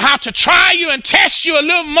 And we're going to have to try you and test you a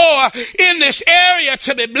little more in this area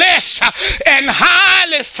to be blessed and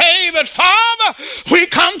highly favored. Father, we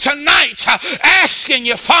come tonight asking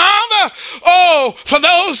you, Father, for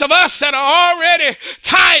those of us that are already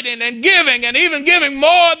tithing and giving, and even giving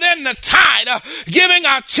more than the tithe, giving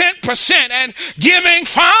our 10% and giving,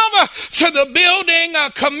 Father, to the building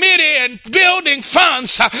committee and building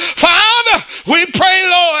funds. Father, we pray,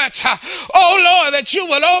 Lord, Lord, that you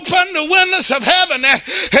will open the windows of heaven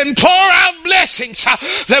and pour out blessings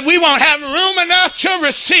that we won't have room enough to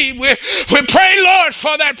receive. We pray, Lord,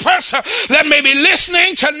 for that person that may be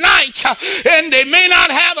listening tonight and they may not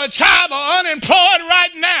have a job or unemployed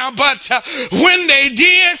right now, but when they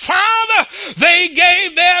did, Father, they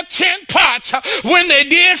gave their 10 parts. When they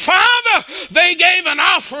did, Father, they gave an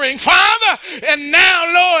offering, Father. And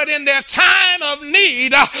now, Lord, in their time of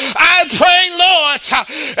need, I pray, Lord,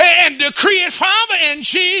 and decree it, Father, in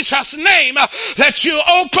Jesus' name, that you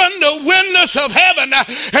open the windows of heaven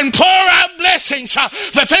and pour out blessings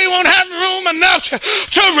that they won't have room enough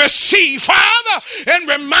to receive, Father, and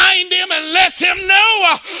remind them and let them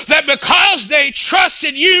know that because they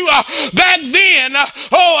trusted you back then,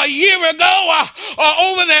 a year ago, or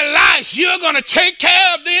over their lives, you're going to take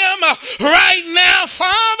care of them right now,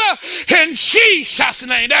 Father, in Jesus'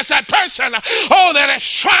 name. That's that person, that has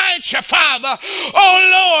tried you, Father. Oh,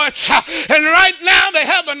 Lord, and right now they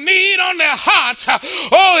have a need on their heart.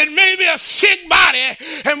 It may be a sick body,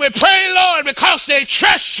 and we pray, Lord, because they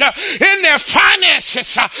trust you in their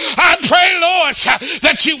finances. I pray, Lord,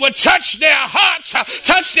 that you would touch their hearts,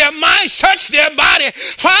 touch their minds, touch their body.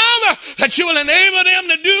 Father, that you will enable them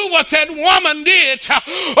to do what that woman did.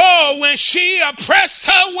 When she pressed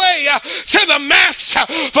her way to the master,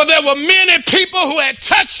 for there were many people who had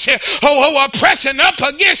touched it, who were pressing up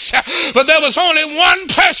against it, but there was only one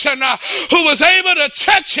person who was able to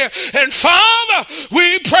touch it. And Father,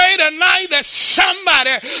 we pray tonight that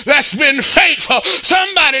somebody that's been faithful,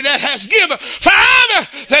 somebody that has given, Father,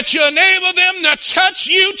 that you enable them to touch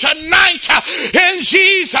you tonight in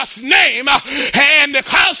Jesus' name. And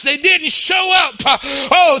because they didn't show up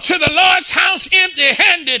to the Lord's house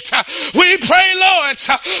empty-handed, we pray, Lord,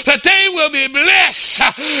 that they will be blessed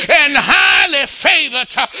and highly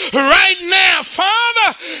favored right now,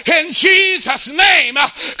 Father, in Jesus' name.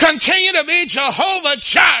 Continue to be Jehovah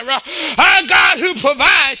Jireh, our God who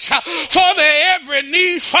provides for their every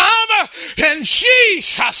need, Father, in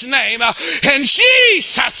Jesus' name. In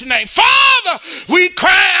Jesus' name, Father, we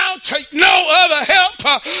cry out to no other help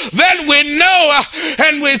than we know,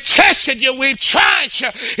 and we've tested you, we've tried you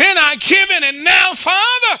in our giving, and now,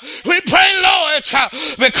 Father, we pray, Lord,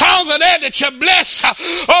 because of that you bless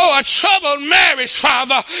a troubled marriage,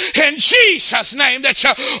 Father, in Jesus' name, that you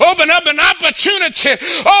open up an opportunity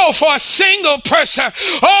for a single person,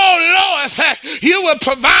 Lord, that you will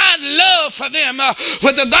provide love for them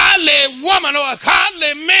with a godly woman or a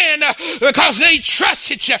godly man because they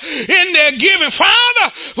trusted you in their giving.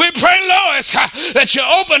 Father, we pray, Lord, that you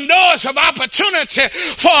open doors of opportunity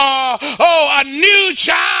for a new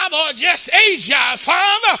job or just a job,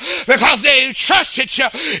 Father, because they trusted you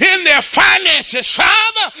in their finances,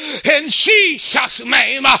 Father, in Jesus'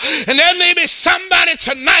 name. And there may be somebody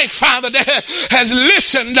tonight, Father, that has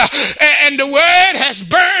listened and the word has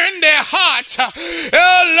burned their heart,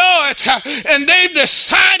 Lord, and they've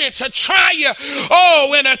decided to try you,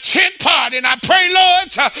 in a tent party. And I pray,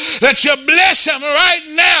 Lord, that you bless them right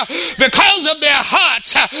now because of their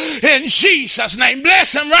heart, in Jesus' name.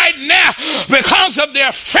 Bless them right now because of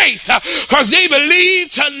their faith, because they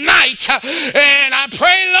believe tonight. And I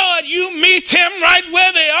pray, Lord, you meet them right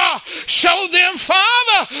where they are. Show them,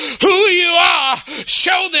 Father, who you are.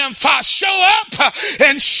 Show them, Father. Show up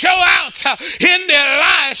and show out in their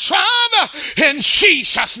lives, Father, in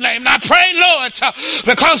Jesus' name. And I pray, Lord,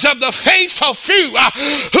 because of the faithful few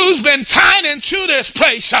who's been tied into this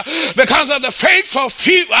place, because of the faithful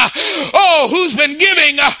few who's been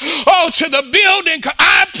giving to the building,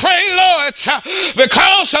 I pray, Lord,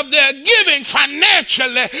 because of their giving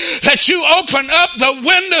financially, that you open up the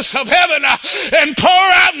windows of heaven and pour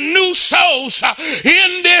out new souls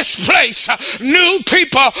in this place, new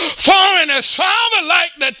people, foreigners, Father,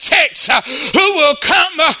 like the text, who will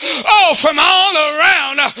come from all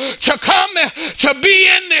around to come to be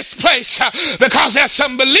in this place, because there's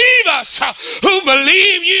some believers who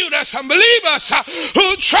believe you, there's some believers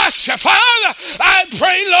who trust you, Father. I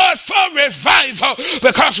pray, Lord, for revival,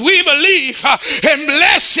 because we believe in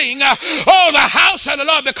blessing the house of the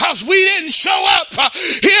Lord, because we didn't show up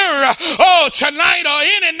here tonight or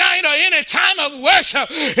any night or any time of worship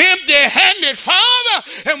empty-handed, Father.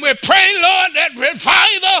 And we pray, Lord, that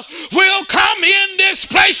revival will come in this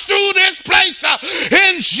place, through this place,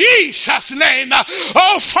 in Jesus' name.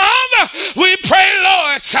 Father, we pray,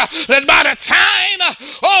 Lord, that by the time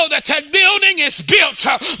that building is built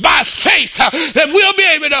by faith, that we'll be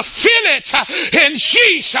able to fill it in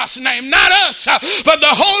Jesus' name. Not us, but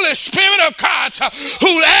the Holy Spirit of God,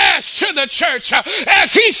 who adds to the church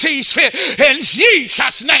as he sees fit, in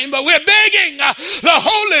Jesus' name. But we're begging the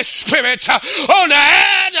Holy Spirit to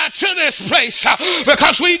add to this place,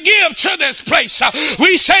 because we give to this place.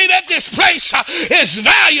 We say that this place is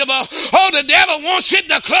valuable. The devil wants it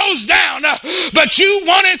to close down, but you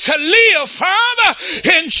want it to live,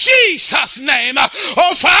 Father, in Jesus' name.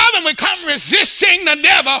 Father, we come resisting the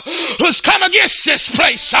devil who's come against this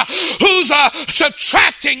place, who's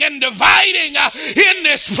subtracting and dividing in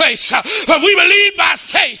this place. But we believe by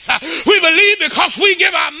faith. We believe because we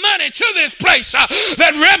give our money to this place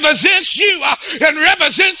that represents you and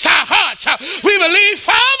represents our heart. We believe,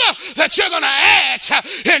 Father, that you're going to add that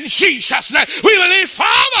in Jesus' name. We believe,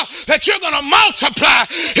 Father, that you're going to multiply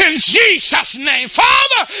in Jesus' name.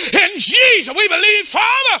 Father, in Jesus, we believe,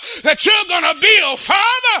 Father, that you're going to build.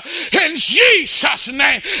 Father, in Jesus'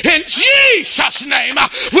 name. In Jesus' name,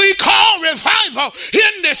 we call revival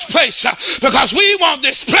in this place because we want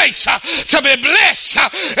this place to be blessed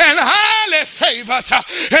and highly favored.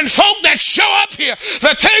 And folk that show up here,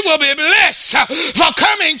 that they will be blessed for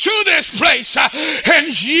coming to this place in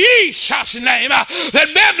Jesus' name. That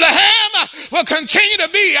Bethlehem will continue to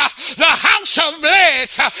be the house of bread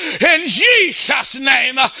in Jesus'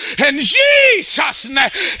 name. In Jesus' name.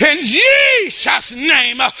 In Jesus'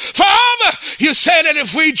 name. Father, you said that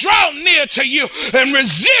if we draw near to you and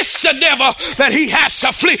resist the devil, that he has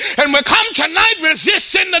to flee. And we come tonight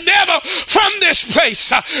resisting the devil from this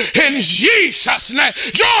place in Jesus' name,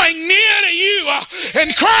 drawing near to you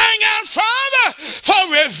and crying out, Father,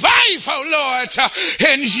 for revival, Lord,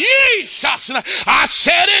 in Jesus' name. I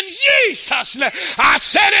said in Jesus' name. I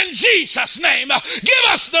said in Jesus' name, give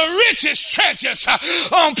us the richest treasures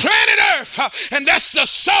on planet Earth, and that's the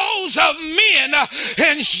souls of men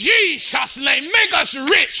in Jesus' name. Make us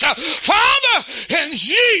rich, Father, in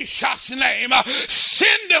Jesus' name.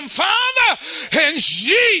 Send them, Father, in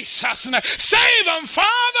Jesus' name. Save them,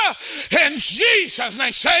 Father, in Jesus'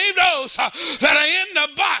 name. Save those that are in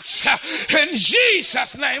the box in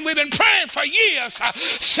Jesus' name. We've been praying for years.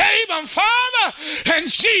 Save them, Father, in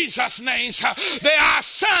Jesus' name. They are our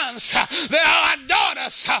sons, they are our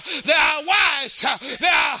daughters, they are our wives, they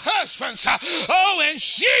are our husbands. Oh, in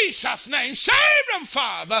Jesus' name, save them,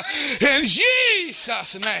 Father, in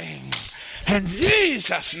Jesus' name. In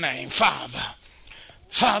Jesus' name, Father.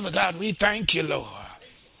 Father God, we thank you, Lord.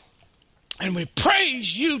 And we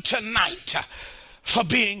praise you tonight for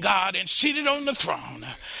being God and seated on the throne.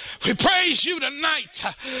 We praise you tonight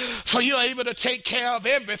for you're able to take care of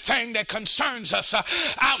everything that concerns us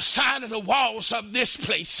outside of the walls of this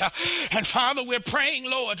place. And Father, we're praying,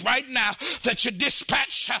 Lord, right now that you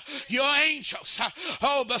dispatch your angels,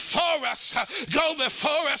 before us. Go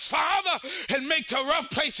before us, Father, and make the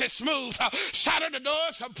rough places smooth. Shatter the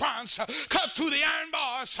doors of bronze. Cut through the iron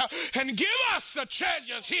bars and give us the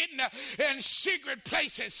treasures hidden in secret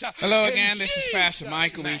places. Hello again, this is Pastor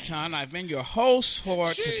Michael Eaton. I've been your host for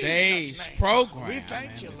today's program.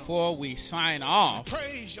 And before we sign off,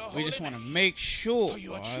 we just want to make sure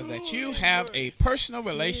that you have a personal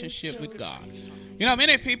relationship with God. You know,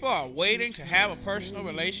 many people are waiting to have a personal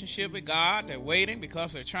relationship with God. They're waiting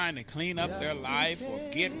because they're trying to clean up their life or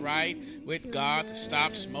get right with God, to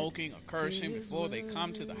stop smoking or cursing before they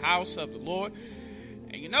come to the house of the Lord.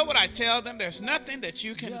 And you know what I tell them? There's nothing that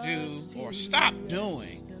you can do or stop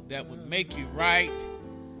doing that would make you right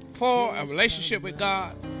for a relationship with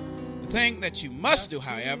God. The thing that you must do,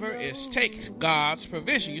 however, is take God's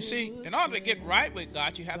provision. You see, in order to get right with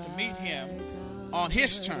God, you have to meet him on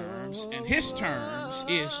his terms, and his terms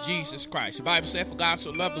is Jesus Christ. The Bible said, for God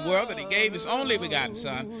so loved the world that he gave his only begotten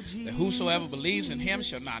Son, that whosoever believes in him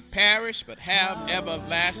shall not perish, but have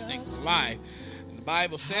everlasting life. And the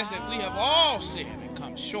Bible says that we have all sinned and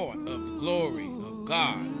come short of the glory of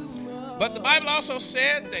God. But the Bible also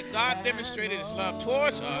said that God demonstrated his love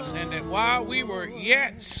towards us, and that while we were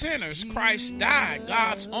yet sinners, Christ died.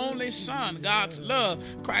 God's only Son, God's love,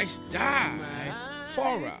 Christ died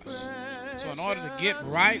for us. So in order to get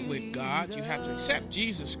right with God, you have to accept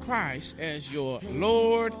Jesus Christ as your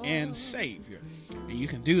Lord and Savior. And you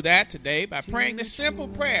can do that today by praying this simple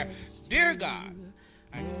prayer. Dear God,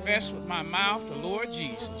 I confess with my mouth the Lord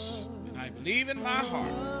Jesus, and I believe in my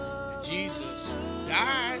heart that Jesus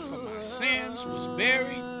died for my sins, was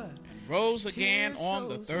buried, and rose again on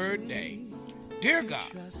the third day. Dear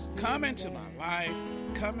God, come into my life,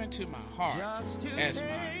 come into my heart as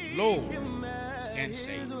my Lord and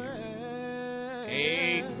Savior.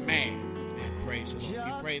 Amen. And praise the Lord. If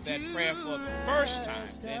you prayed that prayer for the first time,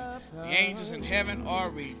 then the angels in heaven are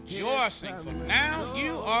rejoicing, for now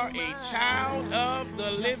you are a child of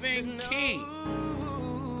the living King.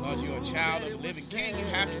 Because you're a child of the living King, you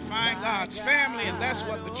have to find God's family, and that's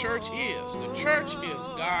what the church is. The church is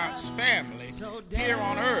God's family here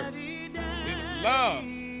on earth. We would love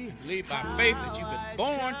to believe by faith that you've been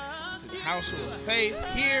born into the household of faith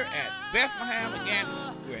here at Bethlehem. Again,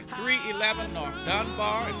 we're at 311 North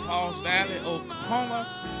Dunbar in Pauls Valley, Oklahoma,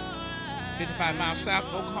 55 miles south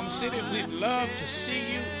of Oklahoma City. And we'd love to see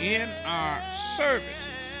you in our services.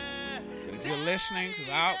 But if you're listening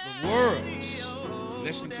throughout the world,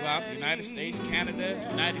 listening throughout the United States, Canada,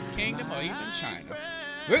 United Kingdom, or even China,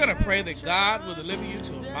 we're going to pray that God will deliver you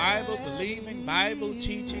to a Bible-believing,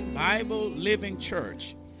 Bible-teaching, Bible-living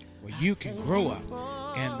church where you can grow up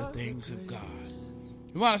in the things of God.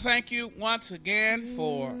 We want to thank you once again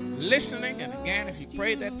for listening. And again, if you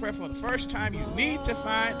prayed that prayer for the first time, you need to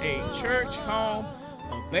find a church home.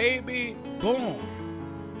 A baby born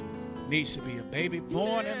needs to be a baby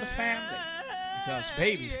born in the family, because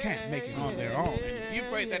babies can't make it on their own. And if you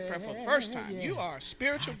prayed that prayer for the first time, you are a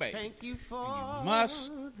spiritual baby, and you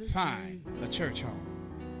must find a church home.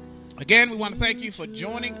 Again, we want to thank you for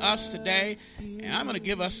joining us today, and I'm going to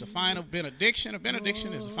give us a final benediction. A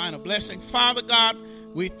benediction is a final blessing. Father God,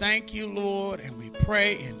 we thank you, Lord, and we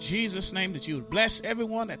pray in Jesus' name that you would bless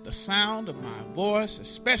everyone at the sound of my voice,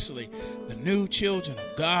 especially the new children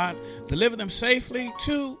of God. Deliver them safely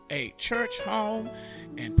to a church home,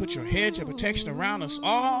 and put your hedge of protection around us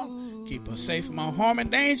all. Keep us safe from all harm and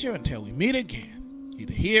danger until we meet again,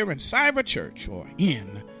 either here in Cyber Church or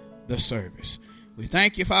in the service. We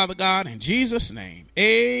thank you, Father God, in Jesus' name.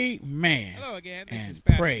 Amen. Hello again. This is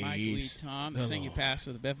Pastor Mike Lee Tom, the senior pastor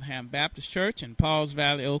of the Bethlehem Baptist Church in Pauls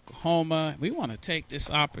Valley, Oklahoma. We want to take this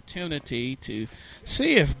opportunity to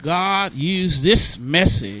see if God used this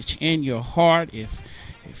message in your heart, if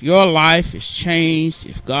your life is changed,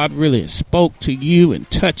 if God really spoke to you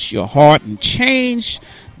and touched your heart and changed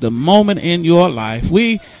the moment in your life.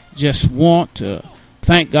 We just want to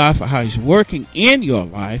thank God for how he's working in your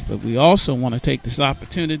life, but we also want to take this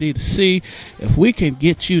opportunity to see if we can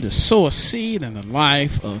get you to sow a seed in the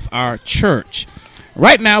life of our church.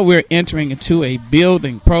 Right now we're entering into a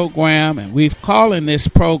building program, and we've calling this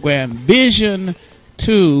program Vision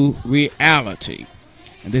to Reality.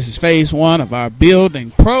 And this is phase 1 of our building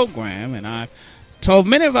program, and I've told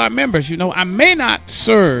many of our members, I may not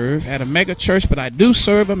serve at a mega church, but I do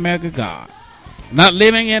serve a mega God. Not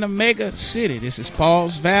living in a mega city. This is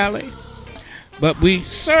Pauls Valley. But we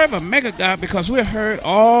serve a mega God because we're heard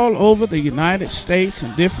all over the United States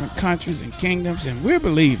and different countries and kingdoms. And we're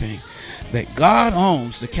believing that God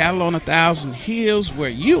owns the cattle on 1,000 hills where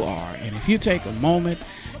you are. And if you take a moment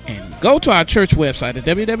and go to our church website at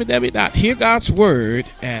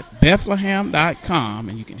www.heargodsword@bethlehem.com,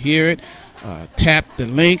 and you can hear it. Tap the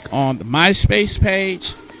link on the MySpace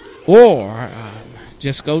page, or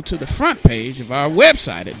just go to the front page of our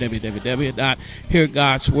website at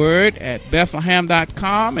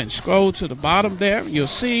www.heargodsword@bethlehem.com and scroll to the bottom there. You'll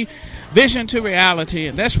see Vision to Reality,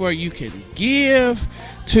 and that's where you can give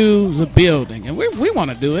to the building. And we want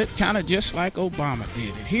to do it kind of just like Obama did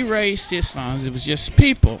it. He raised his funds. It was just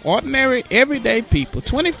people, ordinary, everyday people,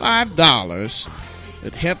 $25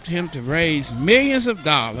 that helped him to raise millions of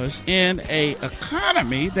dollars in a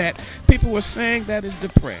economy that people were saying that is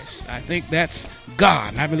depressed. I think that's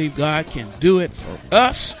God, and I believe God can do it for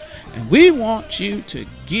us, and we want you to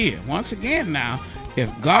give. Once again now, if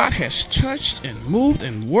God has touched and moved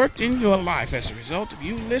and worked in your life as a result of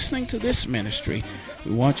you listening to this ministry,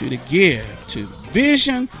 we want you to give to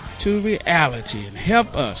Vision to Reality and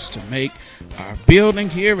help us to make our building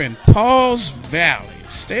here in Pauls Valley,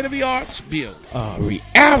 state-of-the-art build,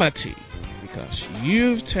 reality, because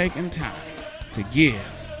you've taken time to give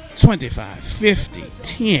 25, 50,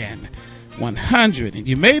 10, 100, and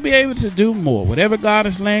you may be able to do more, whatever God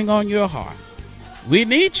is laying on your heart. We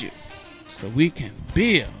need you so we can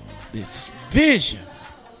build this vision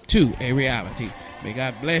to a reality. May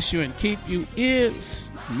God bless you and keep you is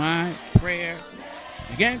my prayer.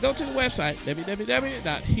 Again, go to the website,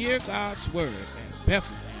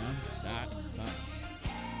 www.heargodsword@bethlehem.com.